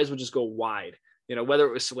 his eyes would just go wide. You know, whether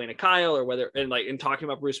it was Selena Kyle or whether, and like in talking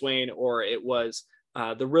about Bruce Wayne, or it was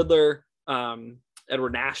the Riddler,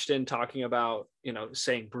 Edward Ashton talking about, you know,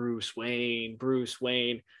 saying Bruce Wayne,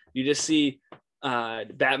 you just see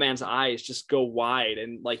Batman's eyes just go wide,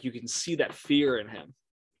 and like you can see that fear in him.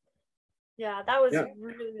 Yeah, that was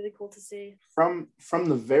really, really cool to see. From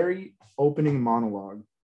the very opening monologue,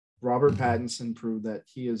 Robert Pattinson proved that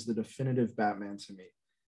he is the definitive Batman to me.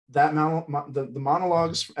 That the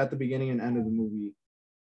monologues at the beginning and end of the movie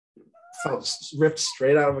felt ripped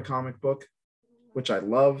straight out of a comic book, which I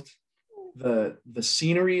loved. The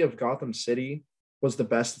scenery of Gotham City was the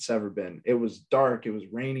best it's ever been. It was dark, it was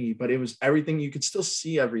rainy, but it was everything. You could still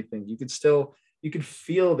see everything. You could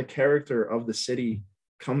feel the character of the city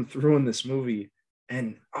come through in this movie.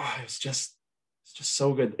 And it's just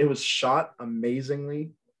so good. It was shot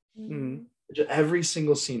amazingly. Mm-hmm. Every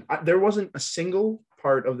single scene. There wasn't a single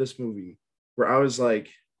part of this movie where I was like,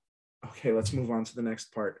 okay, let's move on to the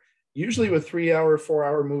next part. Usually with 3-hour,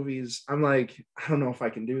 4-hour movies, I'm like, I don't know if I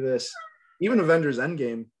can do this. Even Avengers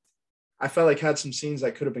Endgame, I felt like had some scenes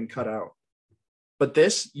that could have been cut out. But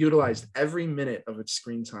this utilized every minute of its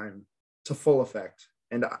screen time to full effect.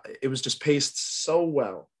 And it was just paced so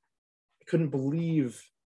well. I couldn't believe.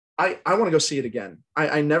 I want to go see it again.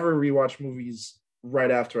 I never rewatch movies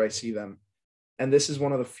right after I see them. And this is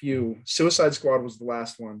one of the few. Suicide Squad was the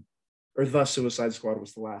last one. Or The Suicide Squad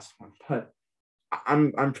was the last one. But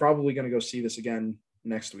I'm probably going to go see this again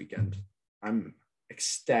next weekend. I'm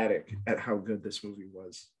ecstatic at how good this movie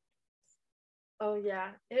was. Oh yeah,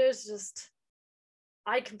 it was just,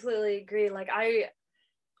 I completely agree. Like I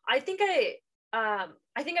think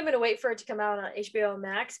I'm gonna wait for it to come out on HBO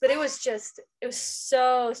Max, but it was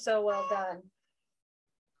so well done.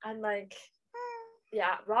 And like,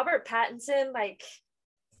 yeah, Robert Pattinson, like,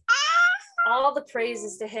 all the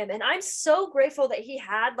praises to him. And I'm so grateful that he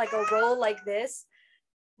had like a role like this,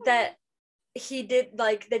 that he did,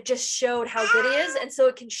 like, that just showed how good he is. And so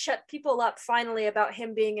it can shut people up finally about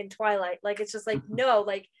him being in Twilight. Like, it's just like, no,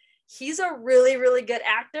 like, he's a really, really good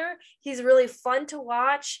actor. He's really fun to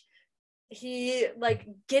watch. He like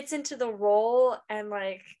gets into the role, and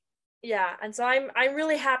like, yeah. And so I'm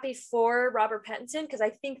really happy for Robert Pattinson, because I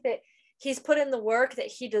think that he's put in the work that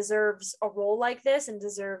he deserves a role like this and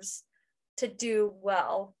deserves to do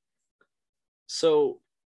well. So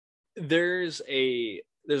there's a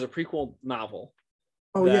prequel novel.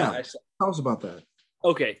 Oh yeah, tell us about that.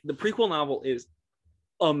 Okay, the prequel novel is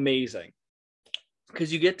amazing,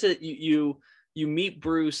 because you get to you meet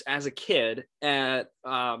Bruce as a kid at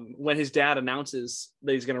when his dad announces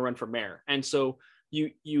that he's going to run for mayor, and so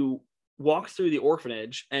you walk through the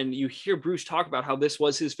orphanage and you hear Bruce talk about how this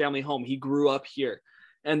was his family home. He grew up here,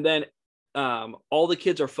 and then all the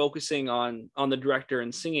kids are focusing on the director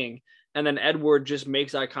and singing, and then Edward just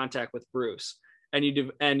makes eye contact with Bruce, and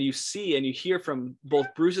you see and you hear from both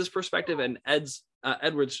Bruce's perspective and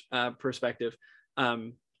Edward's perspective,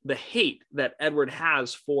 the hate that Edward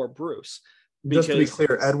has for Bruce. Just to be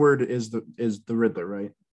clear, Edward is the Riddler,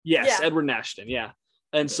 right? Yes, yeah. Edward Nashton, yeah.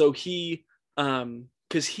 And so he,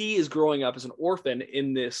 because he is growing up as an orphan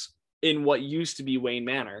in what used to be Wayne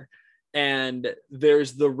Manor, and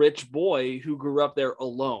there's the rich boy who grew up there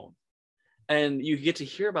alone, and you get to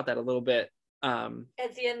hear about that a little bit at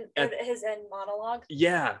the end, at his end monologue.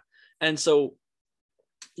 Yeah, and so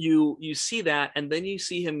you see that, and then you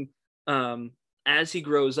see him as he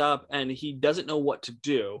grows up, and he doesn't know what to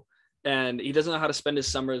do. And he doesn't know how to spend his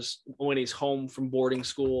summers when he's home from boarding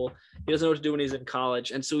school. He doesn't know what to do when he's in college.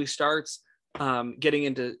 And so he starts getting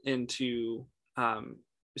into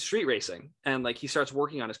street racing, and like he starts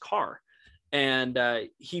working on his car. And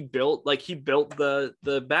he built the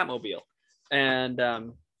Batmobile,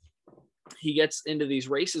 and he gets into these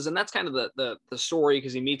races, and that's kind of the story,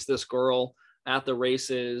 because he meets this girl at the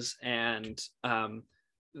races, and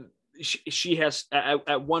she has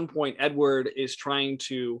at one point, Edward is trying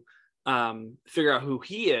to figure out who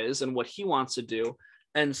he is and what he wants to do,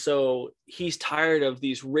 and so he's tired of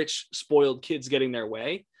these rich, spoiled kids getting their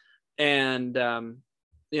way, and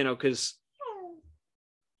because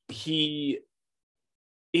he's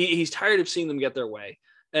tired of seeing them get their way,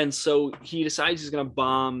 and so he decides he's going to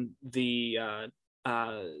bomb the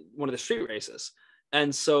one of the street races,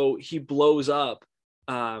 and so he blows up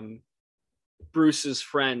Bruce's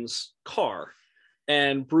friend's car,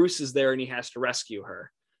 and Bruce is there, and he has to rescue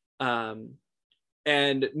her.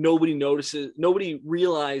 And nobody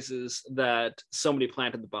realizes that somebody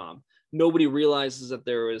planted the bomb. Nobody realizes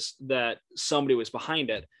that somebody was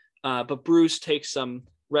behind it. But Bruce takes some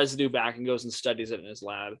residue back and goes and studies it in his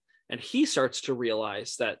lab, and he starts to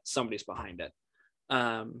realize that somebody's behind it.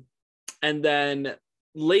 And then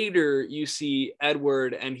later you see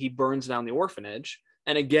Edward, and he burns down the orphanage.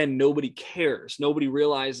 And again, nobody cares. Nobody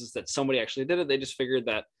realizes that somebody actually did it. They just figured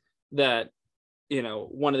that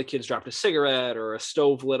one of the kids dropped a cigarette or a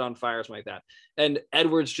stove lit on fire, something like that. And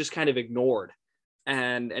Edward's just kind of ignored,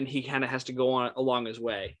 and he kind of has to go on along his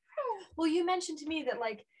way. Well, you mentioned to me that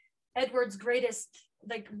like Edward's greatest,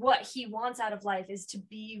 like what he wants out of life is to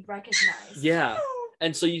be recognized. Yeah.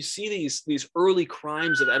 And so you see these early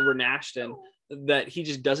crimes of Edward Nashton that he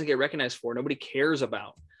just doesn't get recognized for. Nobody cares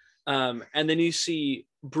about. And then you see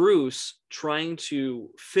Bruce trying to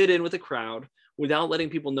fit in with the crowd without letting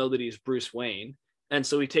people know that he's Bruce Wayne. And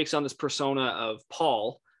so he takes on this persona of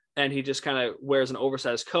Paul, and he just kind of wears an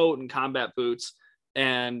oversized coat and combat boots,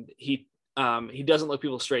 and he doesn't look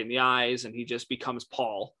people straight in the eyes, and he just becomes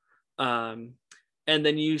Paul. And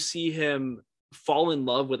then you see him fall in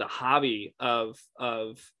love with a hobby of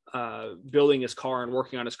building his car and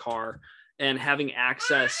working on his car, and having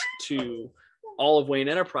access to all of Wayne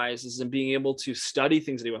Enterprises, and being able to study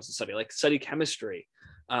things that he wants to study, like study chemistry,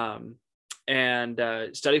 and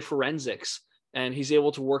study forensics. And he's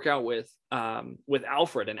able to work out with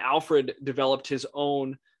Alfred, and Alfred developed his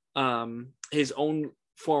own form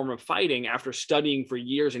of fighting after studying for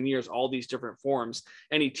years and years all these different forms,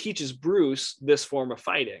 and he teaches Bruce this form of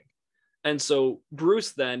fighting. And so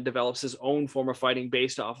Bruce then develops his own form of fighting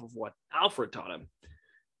based off of what Alfred taught him.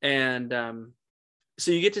 And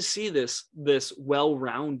so you get to see this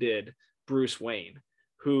well-rounded Bruce Wayne,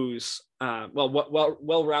 who's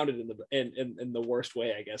well-rounded in the worst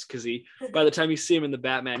way, I guess, because by the time you see him in the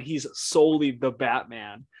Batman, he's solely the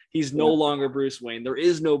Batman. He's no longer Bruce Wayne. There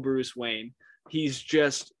is no Bruce Wayne. He's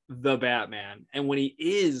just the Batman. And when he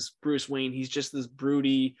is Bruce Wayne, he's just this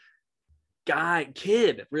broody,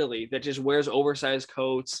 kid really that just wears oversized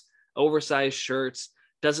coats, oversized shirts,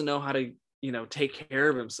 doesn't know how to, take care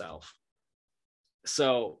of himself.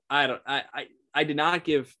 So I did not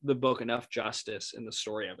give the book enough justice in the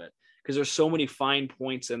story of it, because there's so many fine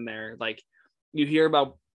points in there. Like, you hear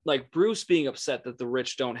about like Bruce being upset that the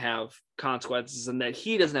rich don't have consequences and that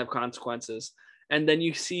he doesn't have consequences. And then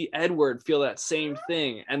you see Edward feel that same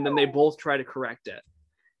thing. And then they both try to correct it.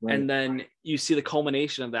 Right. And then you see the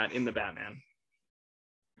culmination of that in the Batman.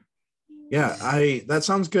 Yeah, that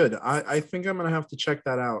sounds good. I think I'm going to have to check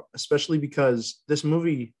that out, especially because this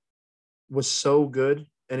movie was so good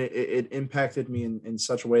and it impacted me in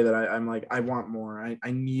such a way that I'm like, I want more.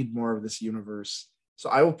 I need more of this universe. So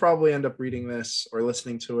I will probably end up reading this or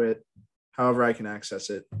listening to it, however I can access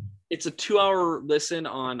it. It's a 2-hour listen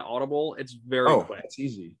on Audible. It's very quick. It's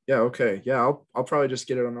easy. Yeah, okay. Yeah, I'll probably just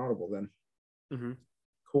get it on Audible then. Mm-hmm.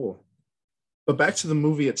 Cool. But back to the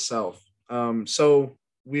movie itself. So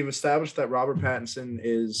we've established that Robert Pattinson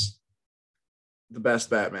is the best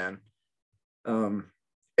Batman.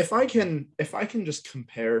 If I can just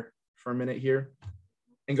compare for a minute here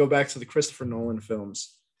and go back to the Christopher Nolan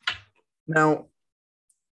films. Now,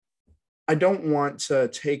 I don't want to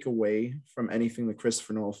take away from anything the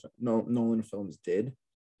Christopher Nolan films did,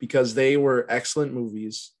 because they were excellent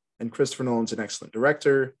movies, and Christopher Nolan's an excellent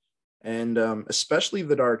director, and especially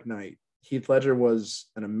The Dark Knight. Heath Ledger was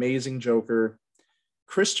an amazing Joker.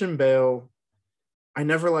 Christian Bale, I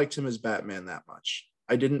never liked him as Batman that much.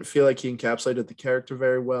 I didn't feel like he encapsulated the character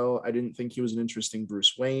very well. I didn't think he was an interesting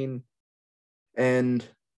Bruce Wayne. And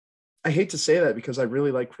I hate to say that because I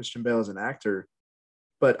really like Christian Bale as an actor,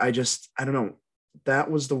 but I don't know.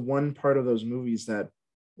 That was the one part of those movies that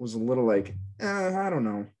was a little like, I don't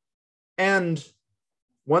know. And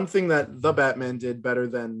one thing that The Batman did better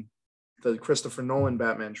than the Christopher Nolan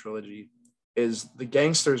Batman trilogy is the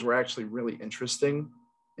gangsters were actually really interesting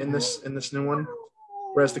in this new one.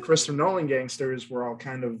 Whereas the Christopher Nolan gangsters were all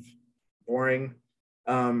kind of boring.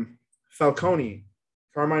 Carmine Falcone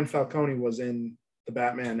was in the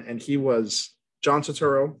Batman, and he was, John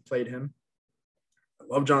Turturro played him. I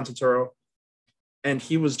love John Turturro. And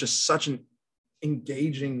he was just such an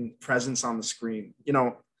engaging presence on the screen,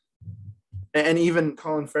 and even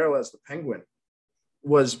Colin Farrell as the Penguin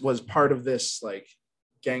was part of this like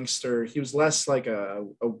gangster. He was less like a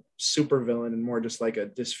super villain and more just like a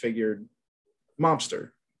disfigured mobster,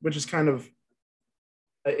 which is kind of,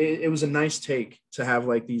 it was a nice take to have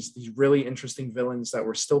like these really interesting villains that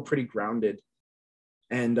were still pretty grounded.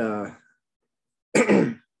 And Robert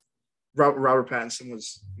Pattinson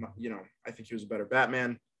was, I think he was a better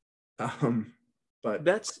Batman.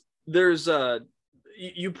 But there's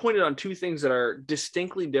you pointed on two things that are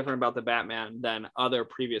distinctly different about the Batman than other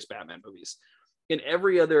previous Batman movies. In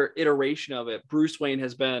every other iteration of it, Bruce Wayne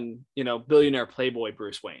has been, billionaire playboy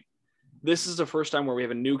Bruce Wayne. This is the first time where we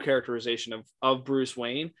have a new characterization of Bruce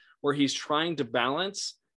Wayne, where he's trying to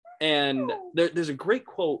balance. And there's a great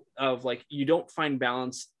quote of like, you don't find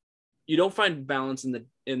balance in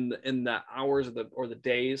the hours or the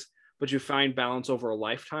days, but you find balance over a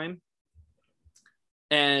lifetime.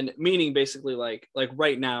 And meaning basically like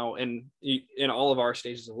right now in all of our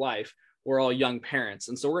stages of life, we're all young parents.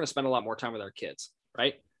 And so we're going to spend a lot more time with our kids,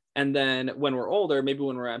 right? And then when we're older, maybe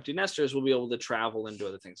when we're empty nesters, we'll be able to travel and do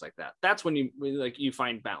other things like that. That's when you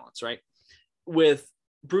find balance, right? With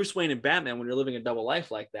Bruce Wayne and Batman, when you're living a double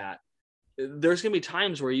life like that, there's going to be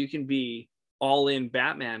times where you can be all in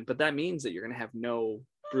Batman, but that means that you're going to have no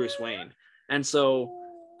Bruce Wayne. And so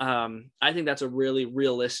I think that's a really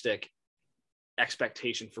realistic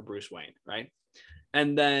expectation for Bruce Wayne, right?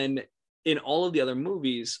 And then in all of the other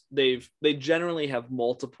movies, they generally have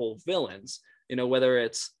multiple villains, whether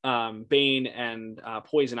it's Bane and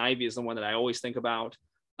Poison Ivy is the one that I always think about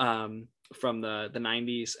from the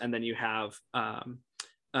 90s. And then you have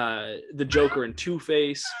the Joker and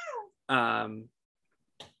Two-Face.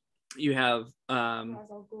 You have Ra's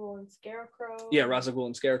al Ghul and Scarecrow. Yeah, Ra's al Ghul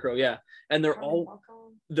and Scarecrow. Yeah, and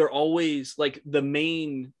they're always like the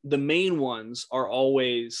main ones are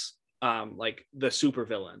always like the super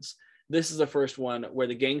villains. This is the first one where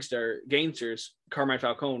the gangsters, Carmine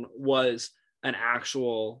Falcone was an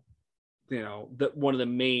actual, one of the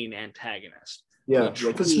main antagonists. Yeah,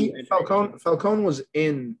 because Falcone was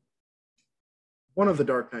in one of the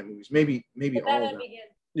Dark Knight movies, maybe all of them.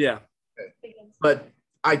 Yeah, okay. But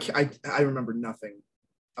I remember nothing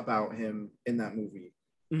about him in that movie.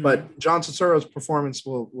 Mm-hmm. But John Turturro's performance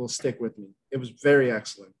will stick with me. It was very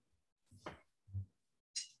excellent.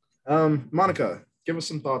 Monica, give us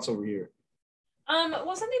some thoughts over here.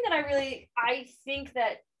 Well, something that I think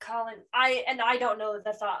that I don't know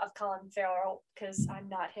the thought of Colin Farrell because I'm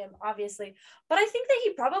not him, obviously, but I think that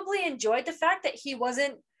he probably enjoyed the fact that he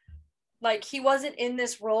wasn't in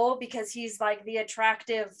this role because he's like the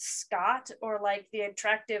attractive Scott or like the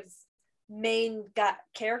attractive main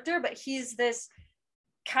character, but he's this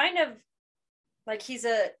kind of like he's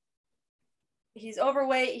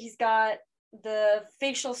overweight, he's got the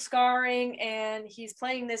facial scarring, and he's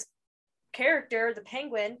playing this character, the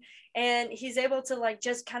Penguin, and he's able to like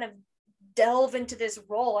just kind of delve into this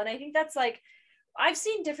role. And I think that's like, I've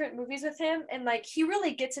seen different movies with him, and like he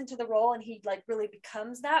really gets into the role and he like really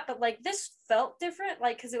becomes that. But like this felt different,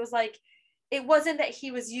 like because it was like it wasn't that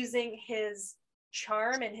he was using his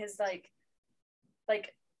charm and his like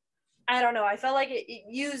I don't know. I felt like it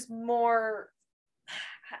used more.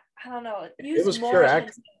 I don't know. It used It was more pure of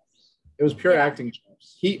acting. It was pure acting.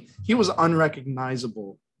 He was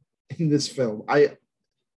unrecognizable in this film.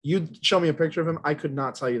 You show me a picture of him, I could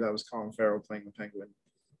not tell you that was Colin Farrell playing the Penguin.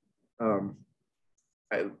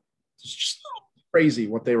 It's just crazy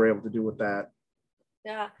what they were able to do with that.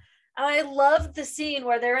 Yeah. And I love the scene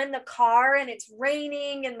where they're in the car and it's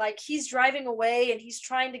raining and like he's driving away and he's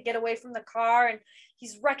trying to get away from the car and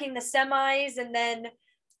he's wrecking the semis, and then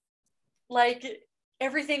like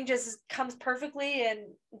everything just comes perfectly and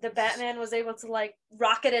the Batman was able to like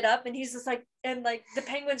rocket it up, and he's just like, and like the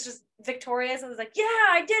Penguin's just victorious and was like, yeah,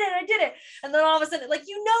 I did it. And then all of a sudden, like,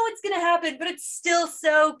 you know, it's going to happen, but it's still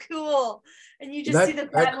so cool. And you just see the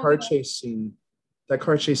that car chase scene. That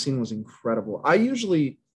car chase scene was incredible. I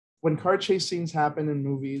usually, when car chase scenes happen in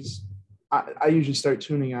movies, I usually start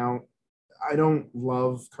tuning out. I don't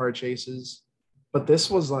love car chases, but this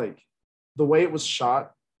was like the way it was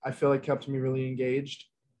shot, I feel like kept me really engaged.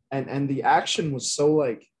 And the action was so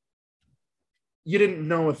like, you didn't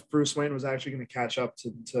know if Bruce Wayne was actually going to catch up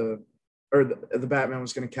to or the Batman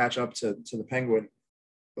was going to catch up to the Penguin.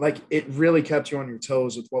 Like it really kept you on your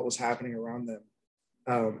toes with what was happening around them.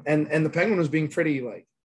 And the Penguin was being pretty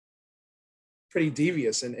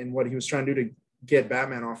devious in what he was trying to do to get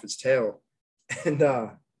Batman off his tail. And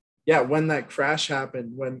yeah, when that crash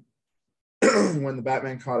happened, when when the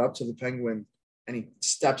Batman caught up to the Penguin and he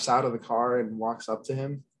steps out of the car and walks up to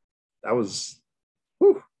him, that was,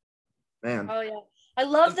 whew, man. Oh yeah, I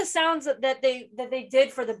love the sounds that they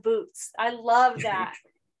did for the boots. I love that.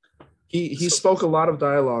 He spoke a lot of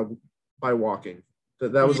dialogue by walking.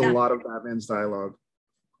 That was a lot of Batman's dialogue.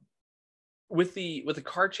 With the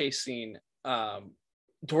car chase scene,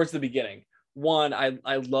 towards the beginning, one,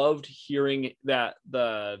 I loved hearing that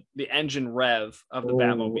the engine rev of the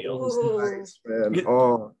Batmobile. Nice,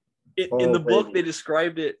 man. In the book, they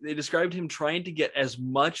described him trying to get as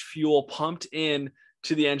much fuel pumped in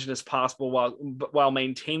to the engine as possible while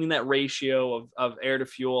maintaining that ratio of air to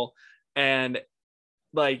fuel. And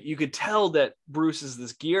like you could tell that Bruce is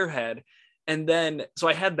this gearhead. And then so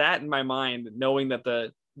I had that in my mind, knowing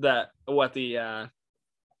that what it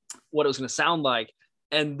was going to sound like.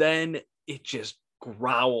 And then it just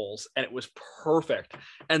growls, and it was perfect.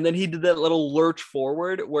 And then he did that little lurch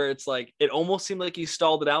forward where it's like it almost seemed like he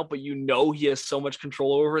stalled it out, but you know he has so much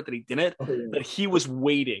control over it that he didn't. That he was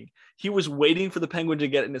waiting for the Penguin to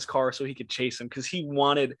get in his car so he could chase him, because he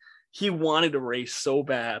wanted to race so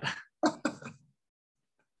bad.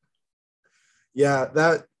 Yeah,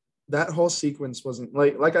 that whole sequence wasn't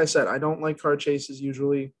like I said, I don't like car chases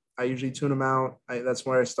usually. I usually tune them out. That's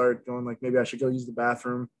where I start going like, maybe I should go use the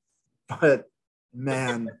bathroom. But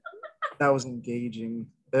man, that was engaging.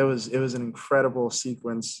 It was an incredible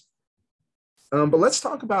sequence. But let's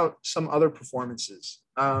talk about some other performances.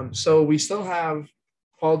 So we still have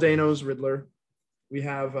Paul Dano's Riddler. We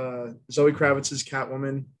have Zoe Kravitz's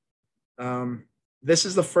Catwoman. This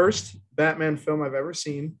is the first Batman film I've ever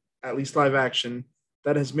seen, at least live action,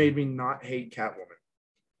 that has made me not hate Catwoman.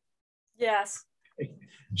 Yes.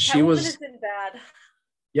 Catwoman has been bad.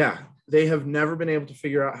 Yeah, they have never been able to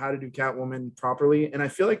figure out how to do Catwoman properly. And I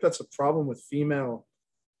feel like that's a problem with female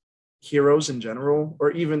heroes in general,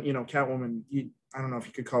 or even, Catwoman. I don't know if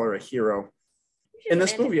you could call her a hero. In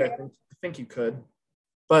this movie, I think you could.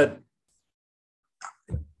 But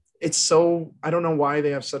it's so, I don't know why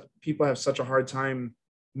people have such a hard time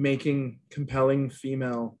making compelling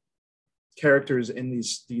female characters in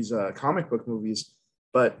these comic book movies.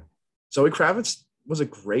 But Zoe Kravitz was a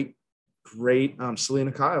great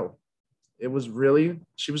Selena Kyle.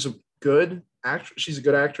 She was a good actress. She's a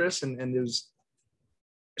good actress, and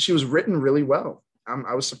she was written really well.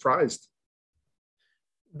 I was surprised.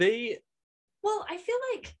 Well, I feel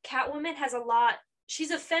like Catwoman has a lot.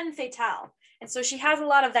 She's a femme fatale, and so she has a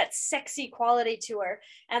lot of that sexy quality to her.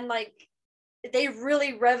 And like, they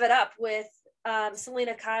really rev it up with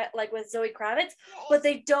Selena like with Zoe Kravitz, but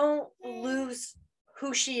they don't lose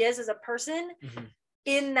who she is as a person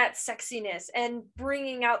in that sexiness and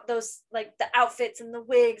bringing out those like the outfits and the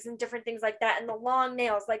wigs and different things like that and the long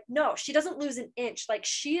nails. Like, no, she doesn't lose an inch. Like,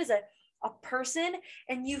 she is a person,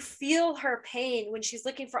 and you feel her pain when she's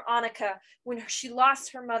looking for Annika, when she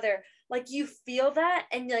lost her mother. Like, you feel that,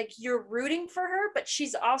 and like you're rooting for her, but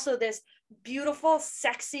she's also this beautiful,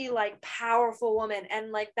 sexy, like powerful woman.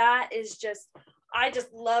 And like, that is just, I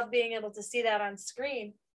just love being able to see that on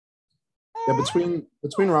screen. Yeah, between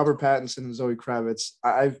Robert Pattinson and Zoe Kravitz,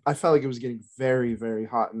 I felt like it was getting very, very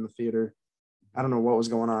hot in the theater. I don't know what was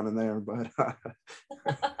going on in there, but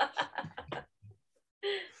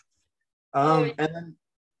and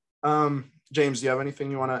then James, do you have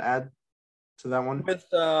anything you want to add to that one? With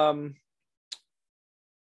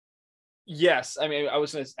yes, I mean, I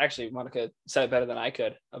was gonna actually, Monica said it better than I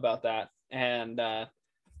could about that, and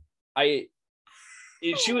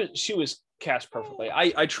she was cast perfectly.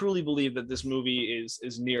 I truly believe that this movie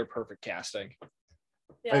is near perfect casting.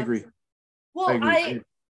 Yeah. I agree. Well, I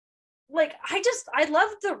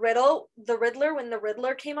loved the Riddler when the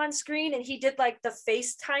Riddler came on screen and he did like the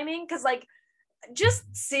face timing, because like just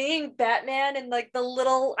seeing Batman and like the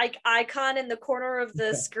little like icon in the corner of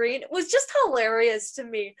the screen was just hilarious to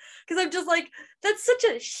me, because I'm just like, that's such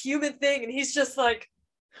a human thing, and he's just like,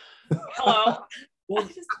 hello.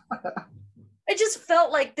 I just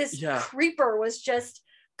felt like this creeper was just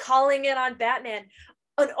calling in on Batman.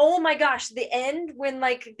 And oh my gosh, the end when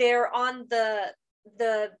like they're on the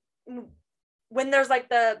when there's like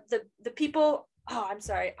the people, oh, I'm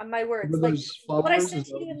sorry, my words, like what I said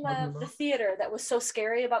to you in the theater that was so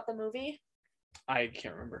scary about the movie. I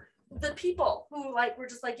can't remember. The people who like were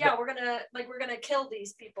just like, yeah, we're gonna kill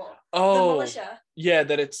these people. Oh, the militia. Yeah,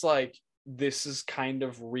 that it's like, this is kind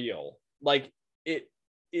of real. Like it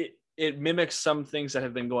mimics some things that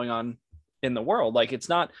have been going on in the world. Like, it's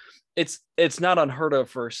not unheard of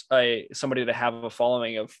for somebody to have a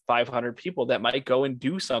following of 500 people that might go and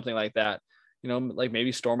do something like that. You know, like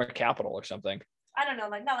maybe storm a Capitol or something. I don't know,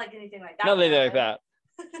 like not like anything like that. Nothing like that.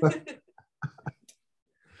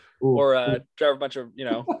 Or drive a bunch of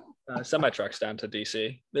semi trucks down to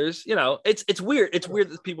DC. There's it's weird. It's weird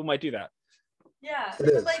that people might do that. Yeah,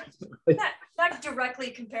 like not directly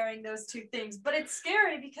comparing those two things, but it's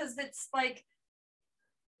scary because it's like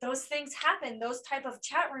those things happen. Those type of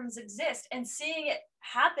chat rooms exist, and seeing it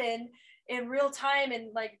happen in real time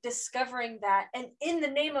and like discovering that, and in the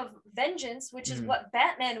name of vengeance, which is what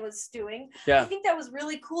Batman was doing. I think that was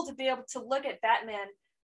really cool to be able to look at Batman,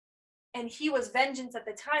 and he was vengeance at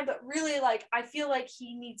the time, but really like I feel like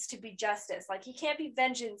he needs to be justice. Like, he can't be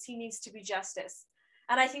vengeance, he needs to be justice.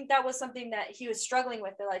 And I think that was something that he was struggling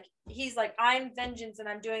with. Like, he's like, I'm vengeance and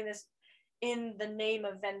I'm doing this in the name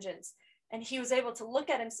of vengeance. And he was able to look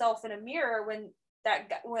at himself in a mirror when that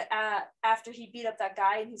guy, after he beat up that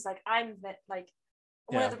guy, and he's like,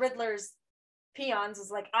 one of the Riddler's peons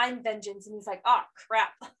is like, I'm vengeance. And he's like, oh,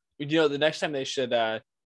 crap. The next time they should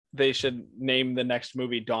name the next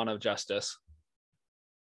movie Dawn of Justice.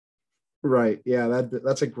 Right. Yeah,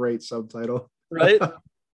 that's a great subtitle. Right?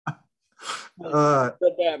 The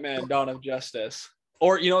Batman Dawn of Justice,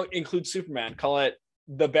 or include Superman, call it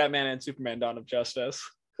the Batman and Superman Dawn of Justice,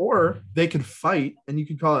 or they could fight and you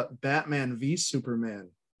could call it Batman v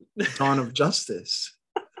Superman Dawn of Justice.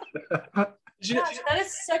 Gosh, that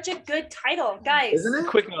is such a good title, guys. Isn't it?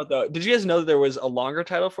 Quick note though, did you guys know that there was a longer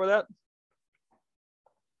title for that?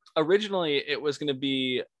 Originally it was going to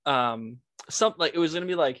be some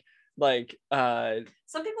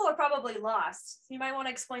people are probably lost. You might want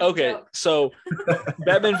to explain. Okay, so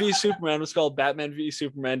Batman v Superman was called Batman v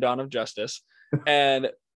Superman Dawn of Justice, and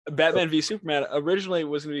Batman v Superman originally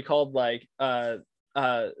was going to be called like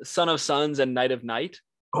Son of Sons and Night of Night.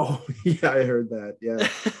 Oh yeah, I heard that. Yeah,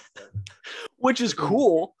 which is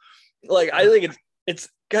cool. Like, I think it's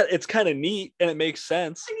kind of neat and it makes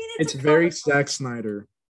sense. I mean, it's very Zack Snyder.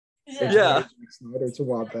 Yeah. Snyder to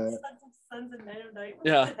Robbat. Sons and Night of Night.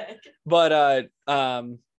 Yeah, but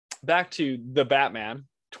back to the Batman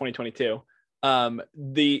 2022.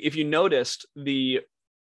 If you noticed, the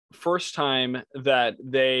first time that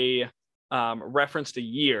they referenced a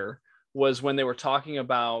year was when they were talking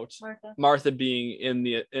about Martha being in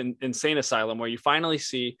the insane asylum, where you finally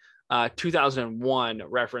see 2001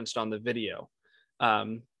 referenced on the video.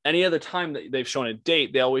 Any other time that they've shown a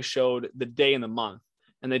date, they always showed the day and the month,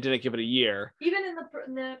 and they didn't give it a year. Even in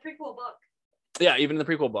the prequel book. Yeah, even in the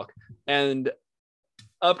prequel book. And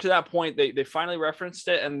up to that point, they finally referenced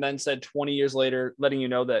it and then said 20 years later, letting you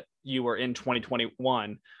know that you were in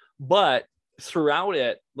 2021. But throughout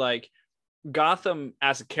it, like, Gotham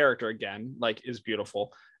as a character again, like, is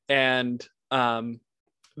beautiful. And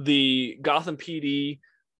the Gotham PD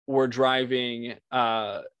were driving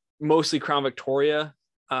mostly Crown Victoria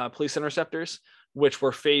police interceptors, which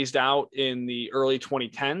were phased out in the early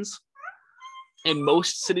 2010s in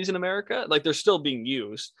most cities in America. Like, they're still being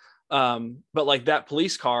used, but like that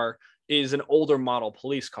police car is an older model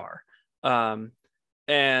police car.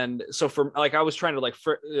 And so for like, I was trying to like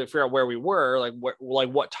figure out where we were, like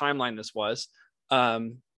what timeline this was.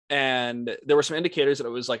 And there were some indicators that it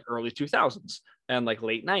was like early 2000s and like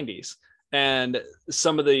late 90s. And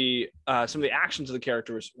some of the actions of the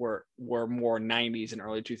characters were more 90s and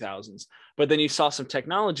early 2000s. But then you saw some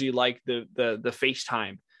technology like the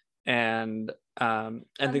FaceTime and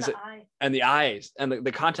things and the eyes and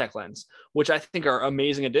the contact lens, which I think are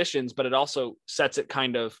amazing additions. But it also sets it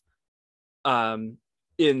kind of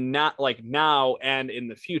in not like now and in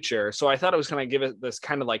the future. So I thought it was going to give it this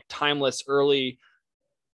kind of like timeless early,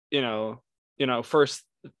 first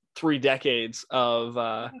 3 decades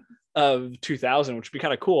of 2000, which would be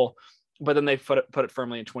kind of cool. But then they put it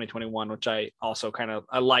firmly in 2021, which I also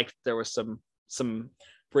I liked. There was some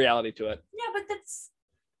reality to it. Yeah, but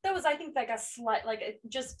that was I think like a slight, like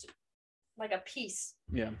just like a piece.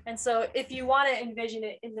 Yeah. And so if you want to envision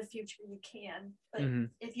it in the future, you can. But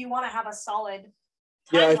if you want to have a solid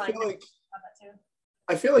timeline,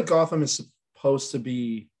 I feel like Gotham is supposed to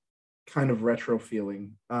be kind of retro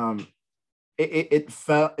feeling. It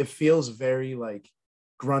feels very like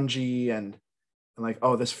grungy and like,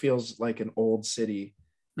 oh, this feels like an old city.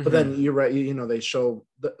 But then you're right, they show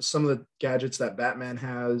some of the gadgets that Batman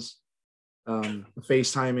has, the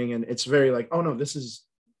FaceTiming, and it's very like, oh no, this is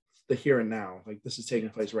the here and now, like this is taking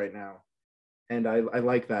place right now. And I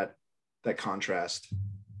like that contrast.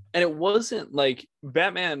 And it wasn't like the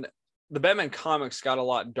Batman comics got a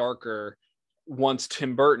lot darker once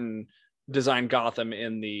Tim Burton designed Gotham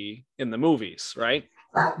in the movies, right?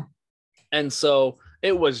 And so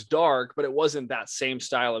it was dark, but it wasn't that same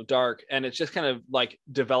style of dark. And it's just kind of like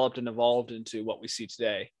developed and evolved into what we see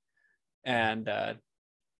today. And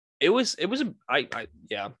it was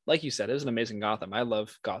like you said, it was an amazing Gotham. I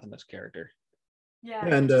love Gotham as a character. Yeah.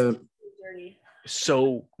 And dirty.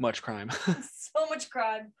 So much crime. So much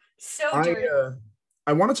crime. So dirty.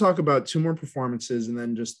 I want to talk about 2 more performances and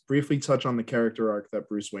then just briefly touch on the character arc that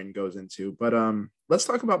Bruce Wayne goes into. But let's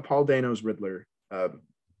talk about Paul Dano's Riddler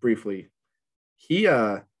briefly. He's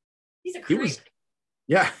a creep.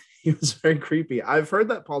 He was very creepy. I've heard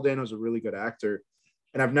that Paul Dano's a really good actor,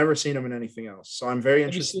 and I've never seen him in anything else. So I'm very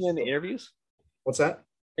interested. Have you seen any interviews? What's that?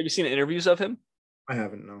 Have you seen interviews of him? I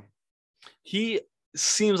haven't, no. He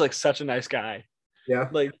seems like such a nice guy. Yeah.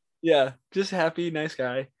 Like, yeah, just happy, nice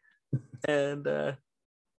guy. And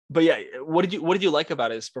but yeah, what did you like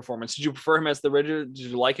about his performance? Did you prefer him as the Riddler? Did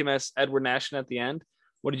you like him as Edward Nashton at the end?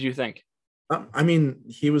 What did you think? I mean,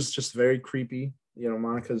 he was just very creepy.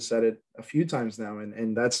 Monica's said it a few times now,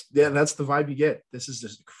 and that's the vibe you get. This is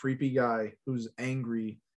just a creepy guy who's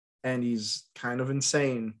angry, and he's kind of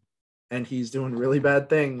insane, and he's doing really bad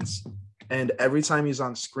things. And every time he's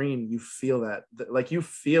on screen, you feel that,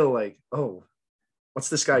 oh, what's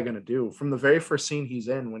this guy gonna do? From the very first scene he's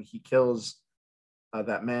in, when he kills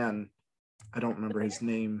that man, I don't remember his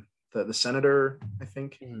name, the senator, I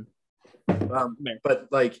think. But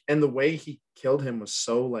like, and the way he killed him was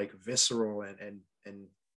so like visceral, and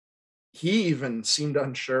he even seemed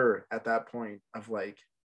unsure at that point of like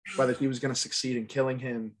whether he was going to succeed in killing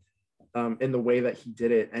him in the way that he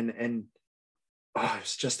did it. And it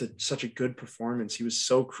was just such a good performance. He was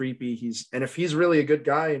so creepy. And if he's really a good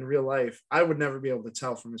guy in real life, I would never be able to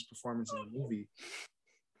tell from his performance in the movie.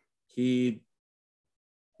 He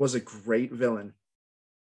was a great villain.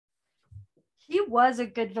 He was a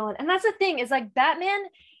good villain. And that's the thing, is like Batman,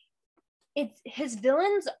 his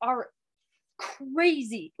villains are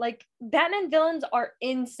crazy. Like Batman villains are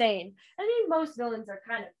insane. I mean, most villains are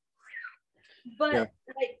kind of, but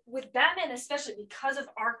like with Batman, especially because of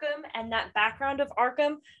Arkham and that background of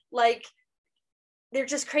Arkham, like they're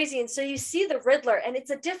just crazy. And so you see the Riddler, and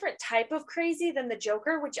it's a different type of crazy than the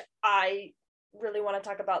Joker, which I really want to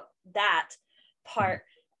talk about that part.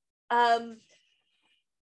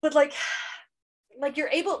 But like you're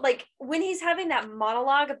able, like when he's having that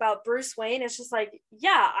monologue about Bruce Wayne, it's just like,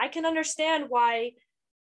 yeah, I can understand why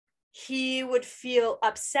he would feel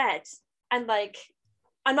upset. And like,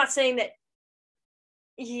 I'm not saying that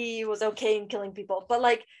he was okay in killing people, but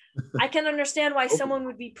like, I can understand why someone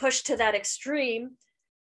would be pushed to that extreme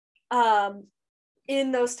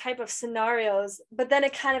in those type of scenarios. But then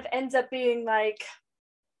it kind of ends up being like,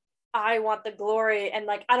 I want the glory, and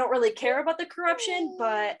like, I don't really care about the corruption,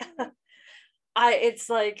 but it's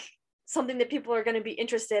like something that people are going to be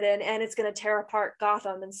interested in, and it's going to tear apart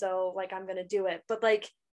Gotham, and so like I'm going to do it. But like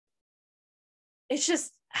it's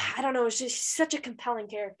just, I don't know, it's just such a compelling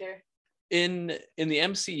character. In the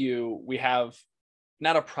MCU, we have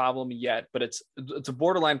not a problem yet, but it's a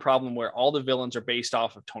borderline problem where all the villains are based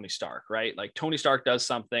off of Tony Stark, right? Like Tony Stark does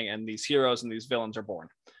something and these heroes and these villains are born.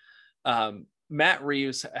 Matt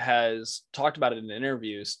Reeves has talked about it in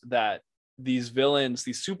interviews that these villains,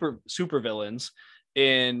 these super villains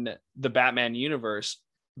in the Batman universe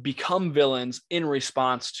become villains in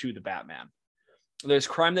response to the Batman. There's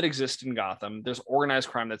crime that exists in Gotham. There's organized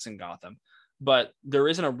crime that's in Gotham, but there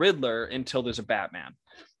isn't a Riddler until there's a Batman.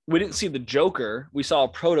 We didn't see the Joker. We saw a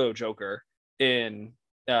proto Joker in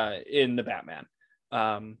the Batman.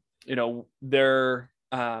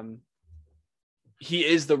 He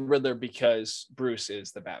is the Riddler because Bruce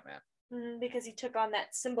is the Batman. Because he took on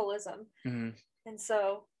that symbolism. Mm-hmm. And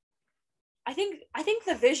so I think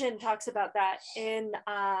the Vision talks about that in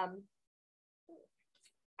I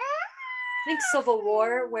think Civil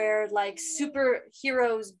War, where like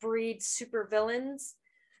superheroes breed super villains.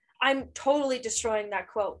 I'm totally destroying that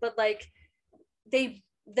quote, but like they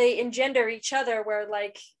engender each other, where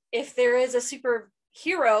like if there is a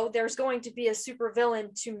superhero, there's going to be a super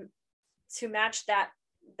villain to match that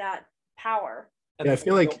power. Yeah, I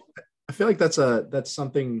feel like that's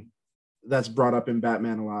something that's brought up in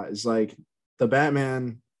Batman a lot, is like the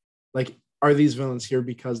Batman, like, are these villains here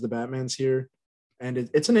because the Batman's here? And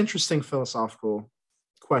it's an interesting philosophical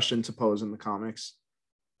question to pose in the comics.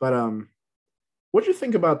 But what do you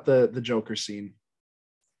think about the Joker scene?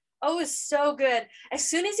 Oh, it was so good. As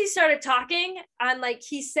soon as he started talking, and like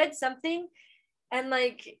he said something, and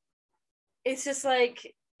like it's just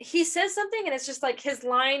like he says something, and it's just like his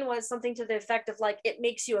line was something to the effect of like, it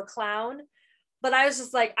makes you a clown. But I was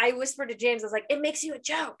just like, I whispered to James, I was like, it makes you a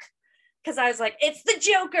joke. Because I was like, it's the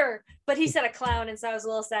Joker. But he said a clown, and so I was a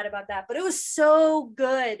little sad about that. But it was so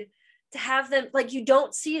good to have them, like, you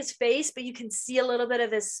don't see his face, but you can see a little bit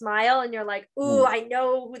of his smile, and you're like, ooh, I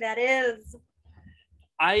know who that is.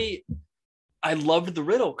 I loved the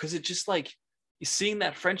riddle because it just like seeing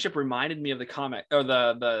that friendship reminded me of the comic or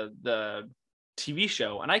the TV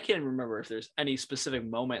show, and I can't remember if there's any specific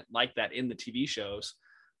moment like that in the TV shows,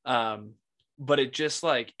 but it just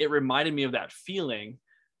like it reminded me of that feeling,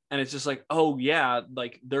 and it's just like, oh yeah,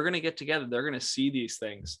 like they're gonna get together, they're gonna see these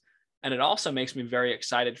things, and it also makes me very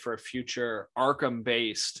excited for a future Arkham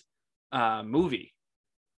based movie.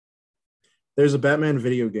 There's a Batman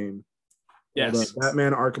video game. Yes,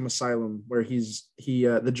 Batman Arkham Asylum, where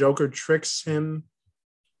the Joker tricks him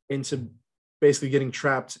into basically getting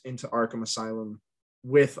trapped into Arkham Asylum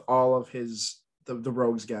with all of the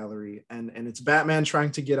rogues gallery, and it's Batman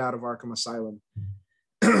trying to get out of Arkham Asylum.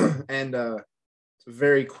 And it's a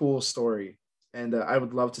very cool story, and I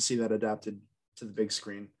would love to see that adapted to the big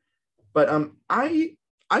screen. But I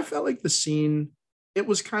felt like the scene, it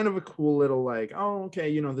was kind of a cool little like, oh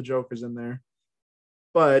okay, the Joker's in there,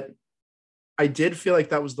 but I did feel like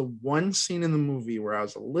that was the one scene in the movie where I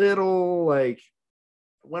was a little like,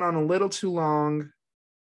 went on a little too long. I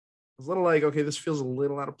was a little like, okay, this feels a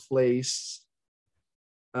little out of place.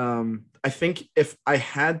 I think if I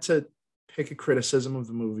had to pick a criticism of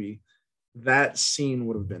the movie, that scene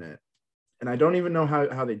would have been it. And I don't even know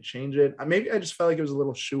how they'd change it. Maybe I just felt like it was a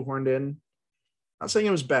little shoehorned in. Not saying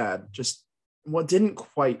it was bad, just what didn't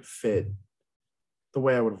quite fit the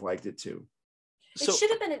way I would have liked it to. It should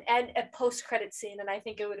have been a post-credit scene, and I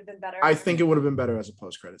think it would have been better. I think it would have been better as a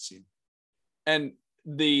post-credit scene. And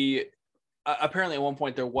apparently at one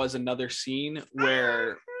point there was another scene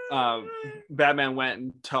where Batman went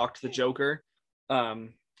and talked to the Joker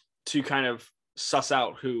to kind of suss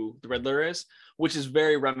out who the Riddler is, which is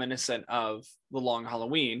very reminiscent of The Long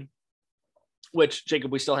Halloween, which,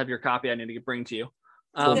 Jacob, we still have your copy I need to bring to you.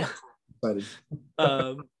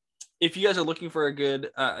 If you guys are looking for a good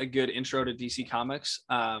intro to DC Comics,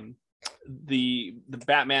 the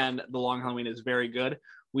Batman The Long Halloween is very good.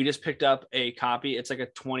 We just picked up a copy. It's like a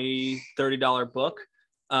 $20-$30 book,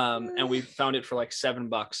 and we found it for like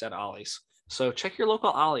 $7 at Ollie's. So check your local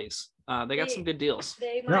Ollie's. They got some good deals.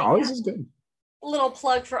 Ollie's is good. Little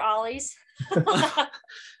plug for Ollie's.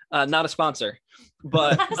 Not a sponsor,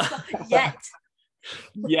 but yet.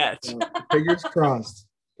 Fingers crossed.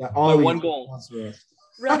 That Ollie's one goal.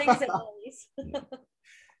 Runnings at Ollie's.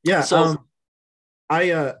 Yeah. So,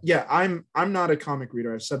 I'm not a comic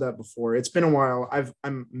reader. I've said that before. It's been a while.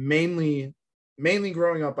 I'm mainly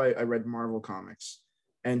growing up. I read Marvel comics,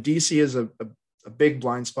 and DC is a big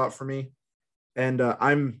blind spot for me. And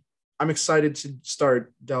I'm excited to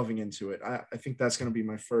start delving into it. I think that's going to be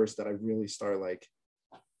my first that I really start like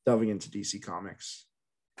delving into DC Comics.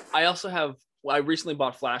 I also have. Well, I recently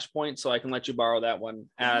bought Flashpoint, so I can let you borrow that one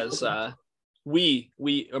as we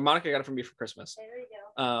Monica got it from me for Christmas. There you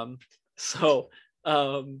go. So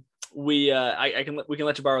we can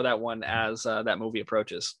let you borrow that one as that movie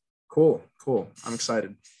approaches. Cool. I'm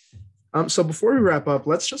excited. So before we wrap up,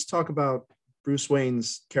 let's just talk about Bruce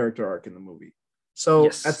Wayne's character arc in the movie. So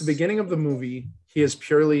Yes. At the beginning of the movie, he is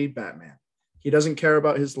purely Batman. He doesn't care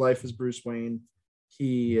about his life as Bruce Wayne.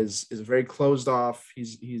 He is very closed off.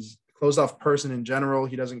 He's a closed off person in general.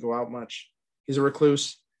 He doesn't go out much. He's a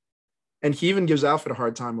recluse. And he even gives Alfred a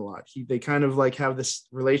hard time a lot. They kind of like have this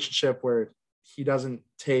relationship where he doesn't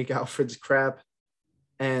take Alfred's crap.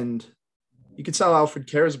 And you can tell Alfred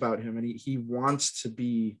cares about him and he wants to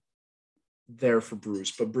be there for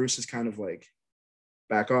Bruce. But Bruce is kind of like,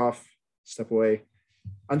 back off, step away.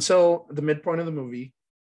 Until the midpoint of the movie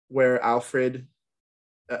where Alfred,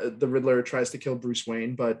 the Riddler, tries to kill Bruce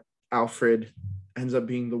Wayne, but Alfred ends up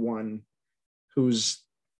being the one who's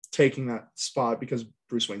taking that spot because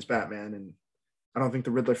Bruce Wayne's Batman, and I don't think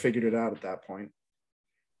the Riddler figured it out at that point.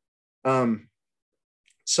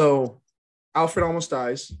 So Alfred almost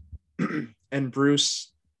dies, and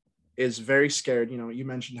Bruce is very scared. You know, you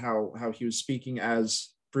mentioned how he was speaking as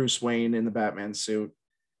Bruce Wayne in the Batman suit,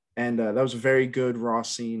 and that was a very good raw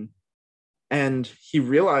scene. And he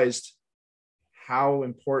realized how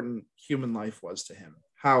important human life was to him,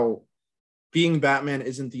 how being Batman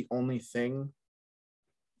isn't the only thing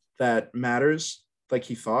that matters like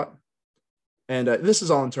he thought. And this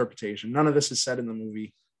is all interpretation. None of this is said in the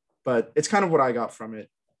movie, but it's kind of what I got from it.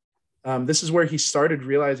 This is where he started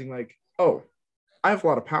realizing like, oh, I have a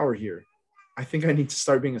lot of power here. I think I need to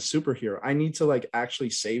start being a superhero. I need to like actually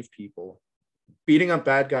save people. Beating up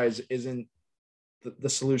bad guys isn't the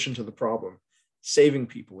solution to the problem. Saving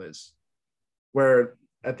people is. Where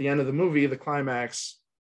at the end of the movie, the climax,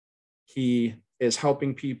 he is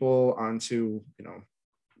helping people onto, you know,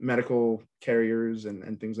 medical carriers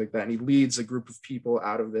and things like that. And he leads a group of people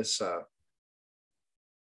out of this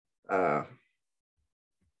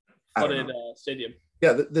Flooded stadium.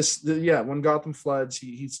 Yeah, when Gotham floods,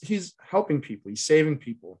 he's helping people, he's saving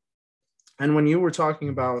people. And when you were talking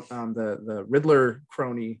about the Riddler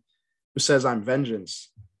crony who says, I'm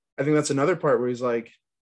vengeance, I think that's another part where he's like,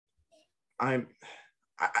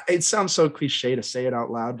 it sounds so cliche to say it out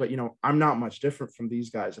loud, but, you know, I'm not much different from these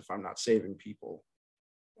guys if I'm not saving people.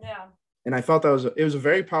 Yeah. And I thought it was a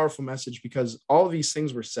very powerful message because all of these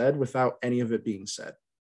things were said without any of it being said.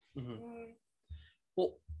 Mm-hmm.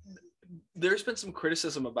 Well, there's been some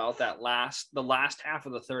criticism about the last half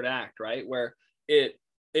of the third act, right? Where it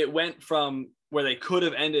went from where they could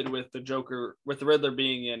have ended with the Riddler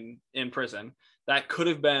being in prison. That could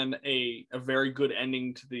have been a very good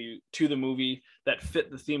ending to the movie that fit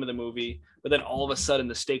the theme of the movie. But then all of a sudden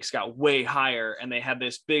the stakes got way higher and they had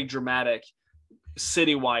this big dramatic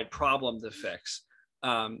citywide problem to fix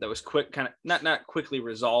that was quick, kind of not quickly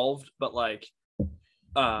resolved, but like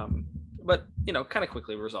but you know, kind of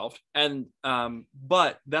quickly resolved. And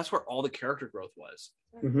but that's where all the character growth was.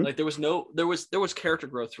 Mm-hmm. Like there was character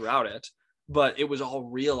growth throughout it, but it was all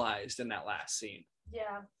realized in that last scene.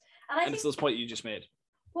 Yeah. And it's this point you just made.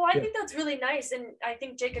 Well, I think that's really nice. And I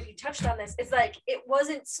think, Jacob, you touched on this. It's like, it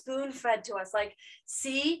wasn't spoon fed to us. Like,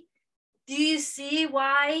 do you see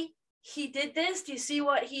why he did this? Do you see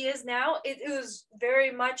what he is now? It was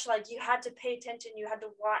very much like you had to pay attention. You had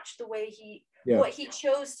to watch the way what he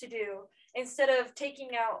chose to do instead of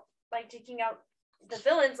taking out the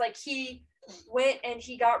villains. Like, he went and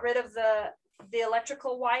he got rid of the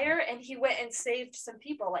electrical wire and he went and saved some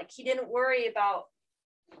people. Like, he didn't worry about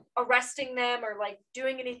arresting them or like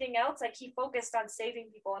doing anything else. Like, he focused on saving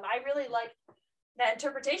people, and I really like that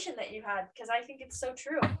interpretation that you had because I think it's so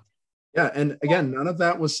true. Yeah, and again, none of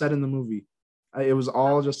that was said in the movie. It was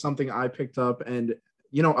all just something I picked up, and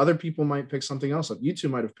you know, other people might pick something else up. You two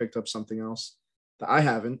might have picked up something else that I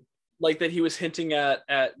haven't. Like that he was hinting at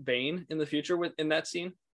Bane in the future in that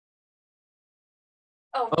scene.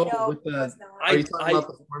 Oh no, with it was not. Are you talking about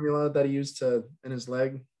the formula that he used in his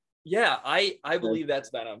leg? Yeah, I believe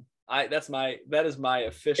that's Venom. That is my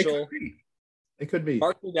official. It could be.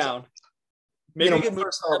 Mark me down. Maybe we can move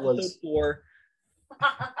episode 4,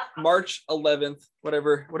 March 11th,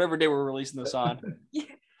 whatever day we're releasing this on.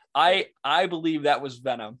 I believe that was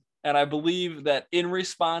Venom, and I believe that in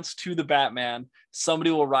response to the Batman,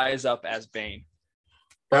 somebody will rise up as Bane.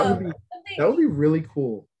 That would be really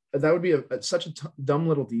cool. That would be such a dumb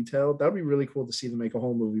little detail. That would be really cool to see them make a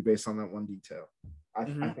whole movie based on that one detail. I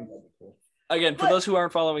think that'd be cool. Again, for those who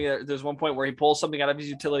aren't following it, there's one point where he pulls something out of his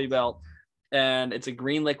utility belt, and it's a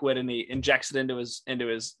green liquid, and he injects it into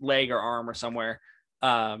his leg or arm or somewhere.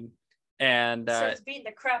 And and starts beating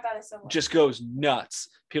the crap out of someone. Just goes nuts.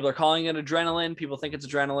 People are calling it adrenaline. People think it's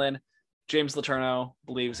adrenaline. James Letourneau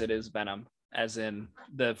believes it is venom, as in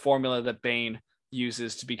the formula that Bane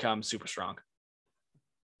uses to become super strong.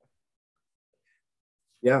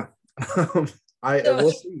 Yeah.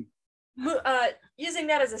 We'll see. Using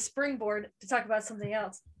that as a springboard to talk about something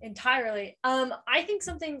else entirely. I think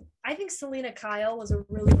Selena Kyle was a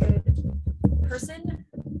really good person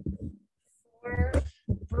for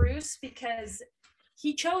Bruce, because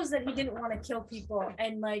he chose that he didn't want to kill people,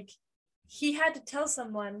 and like he had to tell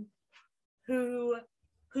someone whose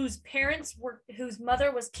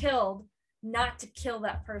mother was killed not to kill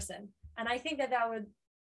that person. And I think that would,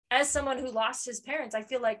 as someone who lost his parents, I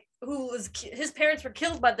feel like his parents were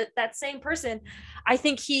killed by that same person. I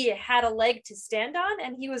think he had a leg to stand on,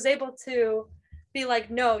 and he was able to be like,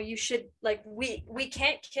 no, you should, like, we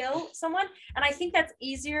can't kill someone. And I think that's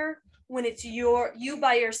easier when it's you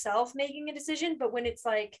by yourself making a decision, but when it's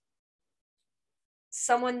like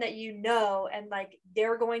someone that you know and like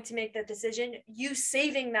they're going to make that decision, you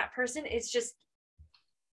saving that person, it's just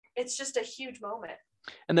a huge moment.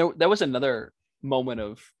 And there was another moment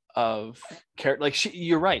of character, like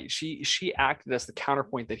you're right, she acted as the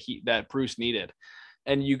counterpoint that Bruce needed,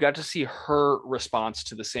 and you got to see her response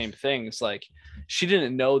to the same things. Like, she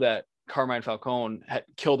didn't know that Carmine Falcone had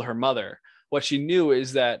killed her mother. What she knew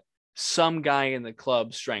is that some guy in the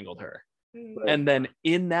club strangled her. Right. And then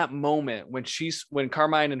in that moment, when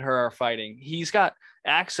Carmine and her are fighting, he's got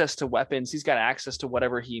access to weapons, he's got access to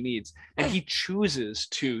whatever he needs, and he chooses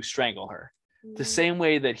to strangle her the same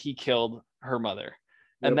way that he killed her mother.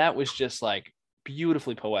 And that was just like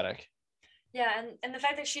beautifully poetic. Yeah, and the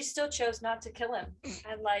fact that she still chose not to kill him,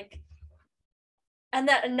 and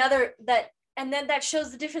then that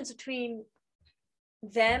shows the difference between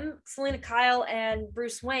them, Selena Kyle and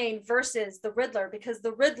Bruce Wayne, versus the Riddler, because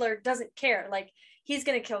the Riddler doesn't care. Like, he's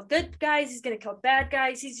gonna kill good guys, he's gonna kill bad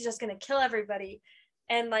guys, he's just gonna kill everybody,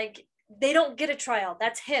 and like they don't get a trial.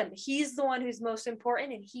 That's him. He's the one who's most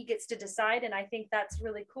important, and he gets to decide. And I think that's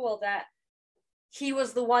really cool that he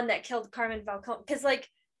was the one that killed Carmine Falcone, because like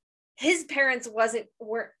his parents wasn't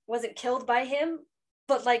killed by him,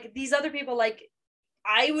 but like these other people, like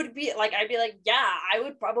I'd be like, yeah, I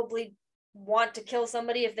would probably want to kill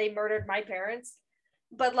somebody if they murdered my parents,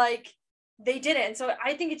 but like they didn't. So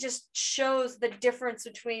I think it just shows the difference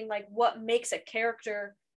between like what makes a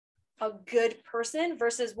character a good person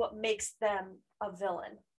versus what makes them a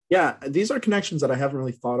villain. Yeah, these are connections that I haven't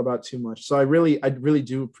really thought about too much. So I really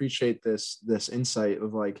do appreciate this insight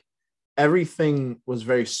of like everything was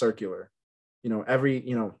very circular.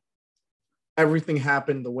 Everything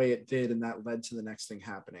happened the way it did, and that led to the next thing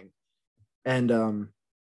happening. And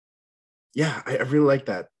yeah, I really like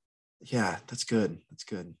that. Yeah, that's good. That's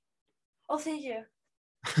good. Oh, thank you.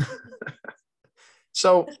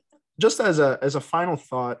 So just as a final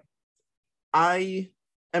thought, I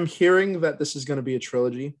am hearing that this is going to be a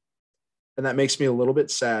trilogy, and that makes me a little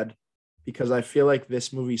bit sad because I feel like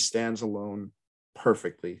this movie stands alone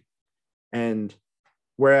perfectly. And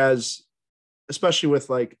whereas, especially with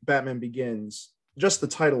like Batman Begins, just the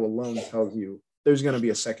title alone tells you there's going to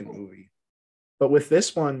be a second movie. But with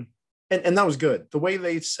this one, and that was good. The way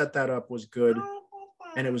they set that up was good,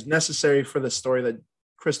 and it was necessary for the story that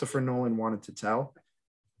Christopher Nolan wanted to tell.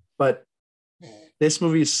 But this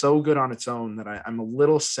movie is so good on its own that I'm a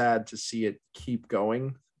little sad to see it keep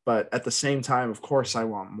going. But at the same time, of course, I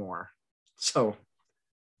want more. So,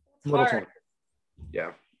 it's hard.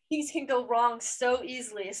 Yeah. Things can go wrong so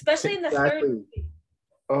easily, especially in the third movie.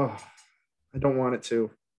 Oh, I don't want it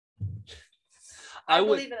to. I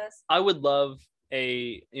believe in us. I would love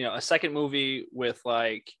a second movie with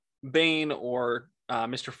like Bane or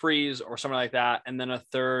Mr. Freeze or something like that, and then a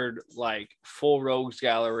third like full Rogues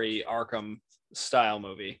Gallery Arkham style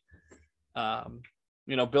movie.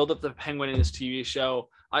 Build up the Penguin in this TV show.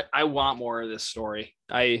 I want more of this story.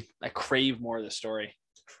 I crave more of this story.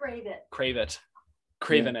 Crave it.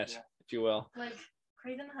 Craven it, if you will. Like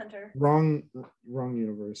Craven the Hunter. Wrong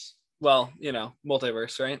universe. Well,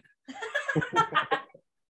 multiverse, right?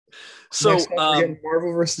 So next up, we're getting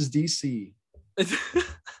Marvel versus DC.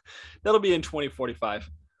 That'll be in 2045.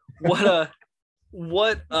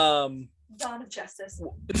 What Dawn of Justice.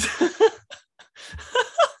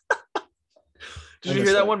 Did you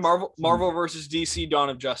hear that one? Marvel versus DC Dawn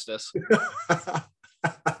of Justice.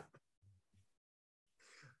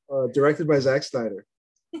 Directed by Zack Snyder.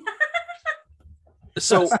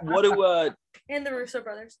 So what do and the Russo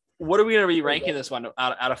brothers. What are we going to be ranking this one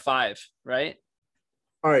out of 5, right?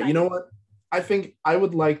 All right, you know what? I think I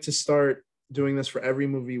would like to start doing this for every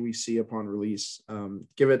movie we see upon release.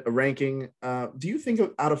 Give it a ranking. Do you think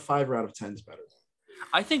out of 5 or out of 10 is better?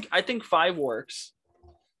 I think 5 works.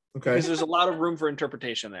 Okay. Because there's a lot of room for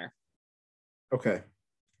interpretation there. Okay.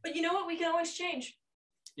 But you know what? We can always change.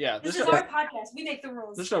 Yeah. This is our podcast. We make the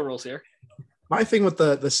rules. There's no rules here. My thing with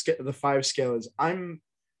the 5 scale is I'm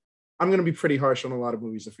going to be pretty harsh on a lot of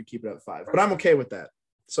movies if we keep it at 5, but I'm okay with that.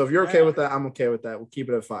 So if you're okay with that, I'm okay with that. We'll keep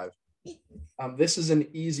it at 5. This is an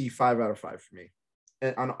easy 5 out of 5 for me,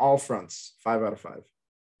 and on all fronts. 5 out of 5.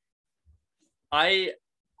 I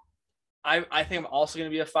think I'm also going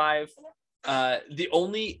to be a 5. The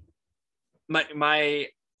only my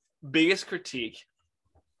biggest critique,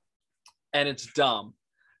 and it's dumb,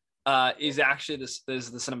 is actually this is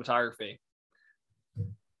the cinematography.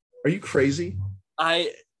 Are you crazy?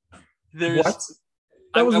 I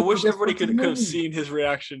wish everybody could have seen his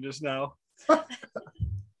reaction just now.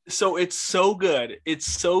 So it's so good. It's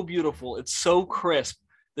so beautiful. It's so crisp.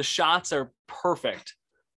 The shots are perfect.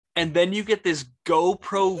 And then you get this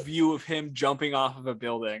GoPro view of him jumping off of a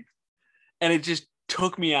building. And it just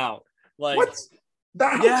took me out. Like, what?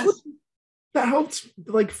 That helps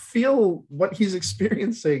like feel what he's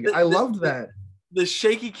experiencing. I loved that. The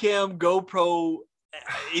shaky cam GoPro,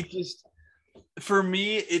 it just, for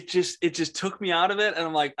me, it just took me out of it. And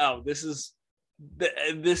I'm like, oh, this is.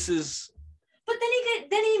 But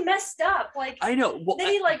then he messed up. Like, I know. Well,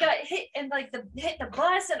 then he like got hit and like hit the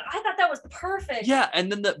bus, and I thought that was perfect. Yeah,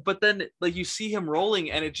 and then but then like you see him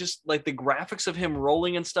rolling, and it just like the graphics of him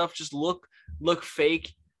rolling and stuff just look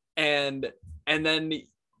fake, and then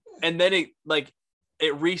it like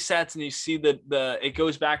it resets, and you see the it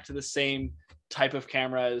goes back to the same type of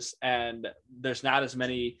cameras, and there's not as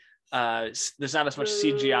many there's not as much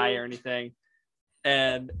CGI or anything.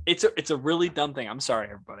 And it's a really dumb thing. I'm sorry,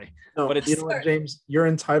 everybody. No, but it's, you know what, James? You're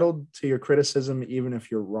entitled to your criticism, even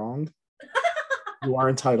if you're wrong. You are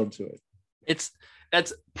entitled to it.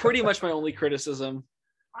 That's pretty much my only criticism.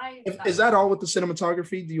 Is that all with the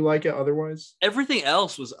cinematography? Do you like it otherwise? Everything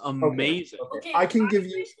else was amazing. Okay. I can give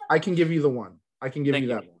you the one. I can give you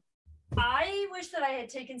that one. I wish that I had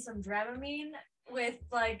taken some Dramamine with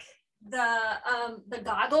like the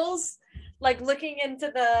goggles, like looking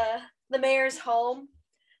into the mayor's home.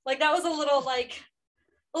 Like that was a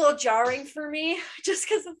little jarring for me, just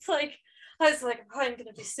because it's like I was like, oh, I'm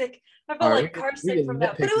gonna be sick. I felt like car sick from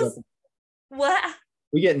that. But it was what?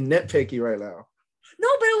 We getting nitpicky right now. No,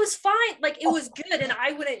 but it was fine. Like it was good, and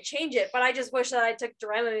I wouldn't change it. But I just wish that I took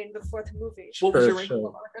Dramamine before the movie. What was your ranking,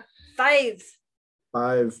 Monica? 5.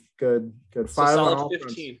 5. Good. 5 so on all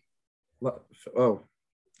 15. Fronts. Oh,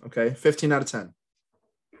 okay. 15 out of 10.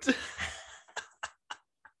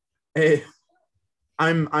 Hey,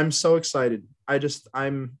 I'm so excited.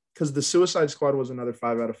 Because the Suicide Squad was another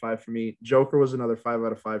 5 out of 5 for me. Joker was another 5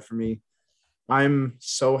 out of 5 for me. I'm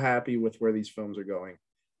so happy with where these films are going.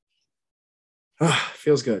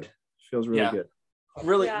 Feels good. Feels really good.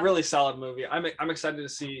 Really solid movie. I'm excited to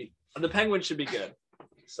see. The Penguin should be good.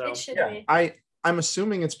 So it should be. I'm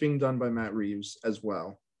assuming it's being done by Matt Reeves as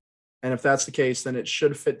well. And if that's the case, then it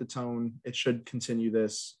should fit the tone. It should continue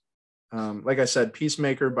this. Like I said,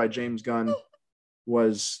 Peacemaker by James Gunn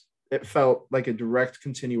it felt like a direct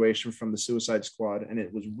continuation from the Suicide Squad, and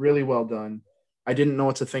it was really well done. I didn't know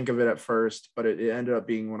what to think of it at first, but it ended up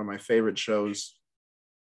being one of my favorite shows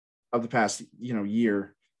of the past,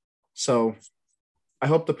 year. So I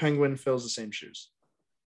hope the Penguin fills the same shoes.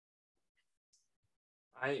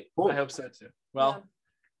 I hope so too. Well,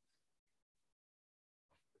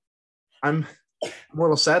 I'm a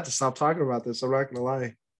little sad to stop talking about this. I'm not gonna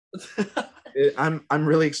lie. I'm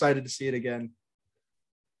really excited to see it again.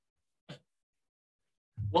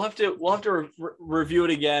 We'll have to review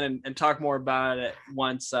it again and talk more about it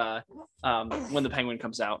once when the Penguin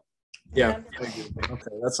comes out. Yeah. Okay,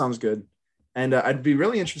 that sounds good. And I'd be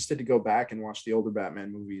really interested to go back and watch the older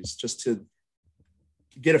Batman movies just to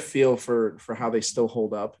get a feel for how they still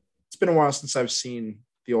hold up. It's been a while since I've seen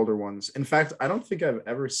the older ones. In fact, I don't think I've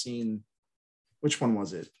ever seen, which one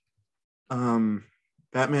was it?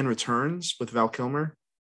 Batman Returns with Val Kilmer.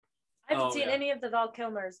 I haven't seen any of the Val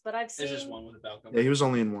Kilmers, but I've seen. There's just one with Val Kilmer. Yeah, he was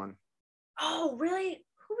only in one. Oh, really?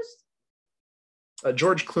 Who was?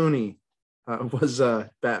 George Clooney was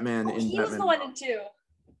Batman in he Batman. was the one in 2.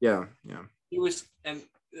 Yeah. He was, and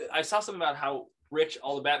I saw something about how rich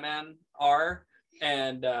all the Batman are,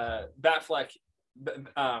 and Ben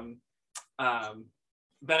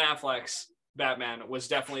Affleck's Batman was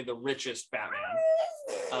definitely the richest Batman.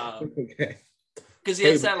 Okay. Because he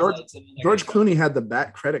had satellites. George Clooney had the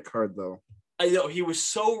Bat credit card, though. I know, he was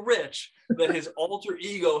so rich that his alter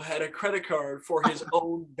ego had a credit card for his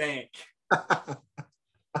own bank.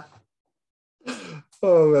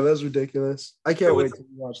 Oh man, that's ridiculous. I can't wait to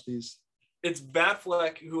watch these. It's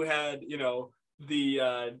Batfleck who had, the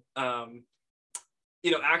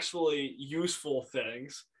actually useful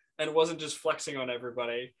things and wasn't just flexing on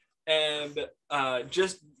everybody. And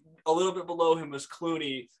just a little bit below him was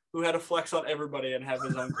Clooney, who had to flex on everybody and have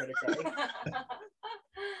his own credit card.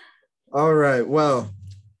 All right. Well,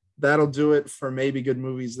 that'll do it for Maybe Good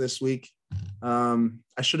Movies this week.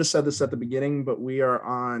 I should have said this at the beginning, but we are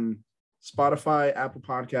on Spotify, Apple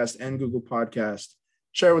Podcast, and Google Podcast.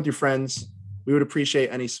 Share it with your friends. We would appreciate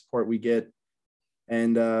any support we get.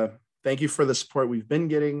 And thank you for the support we've been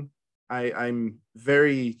getting. I'm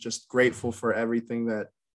very just grateful for everything that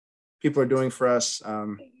people are doing for us,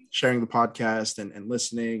 sharing the podcast and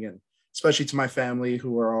listening, and especially to my family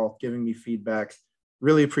who are all giving me feedback.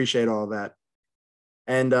 Really appreciate all of that.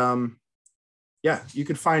 And you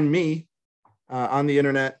can find me on the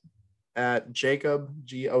internet at Jacob,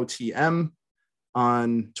 Gotm,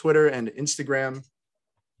 on Twitter and Instagram.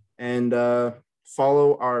 And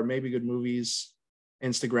follow our Maybe Good Movies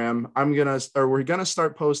Instagram. We're gonna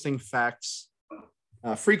start posting facts,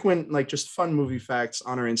 frequent, like just fun movie facts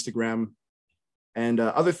on our Instagram, and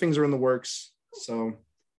other things are in the works. So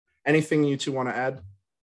anything you two want to add?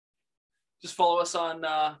 Just follow us on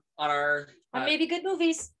our Maybe Good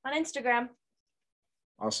Movies on Instagram.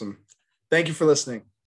 Awesome. Thank you for listening.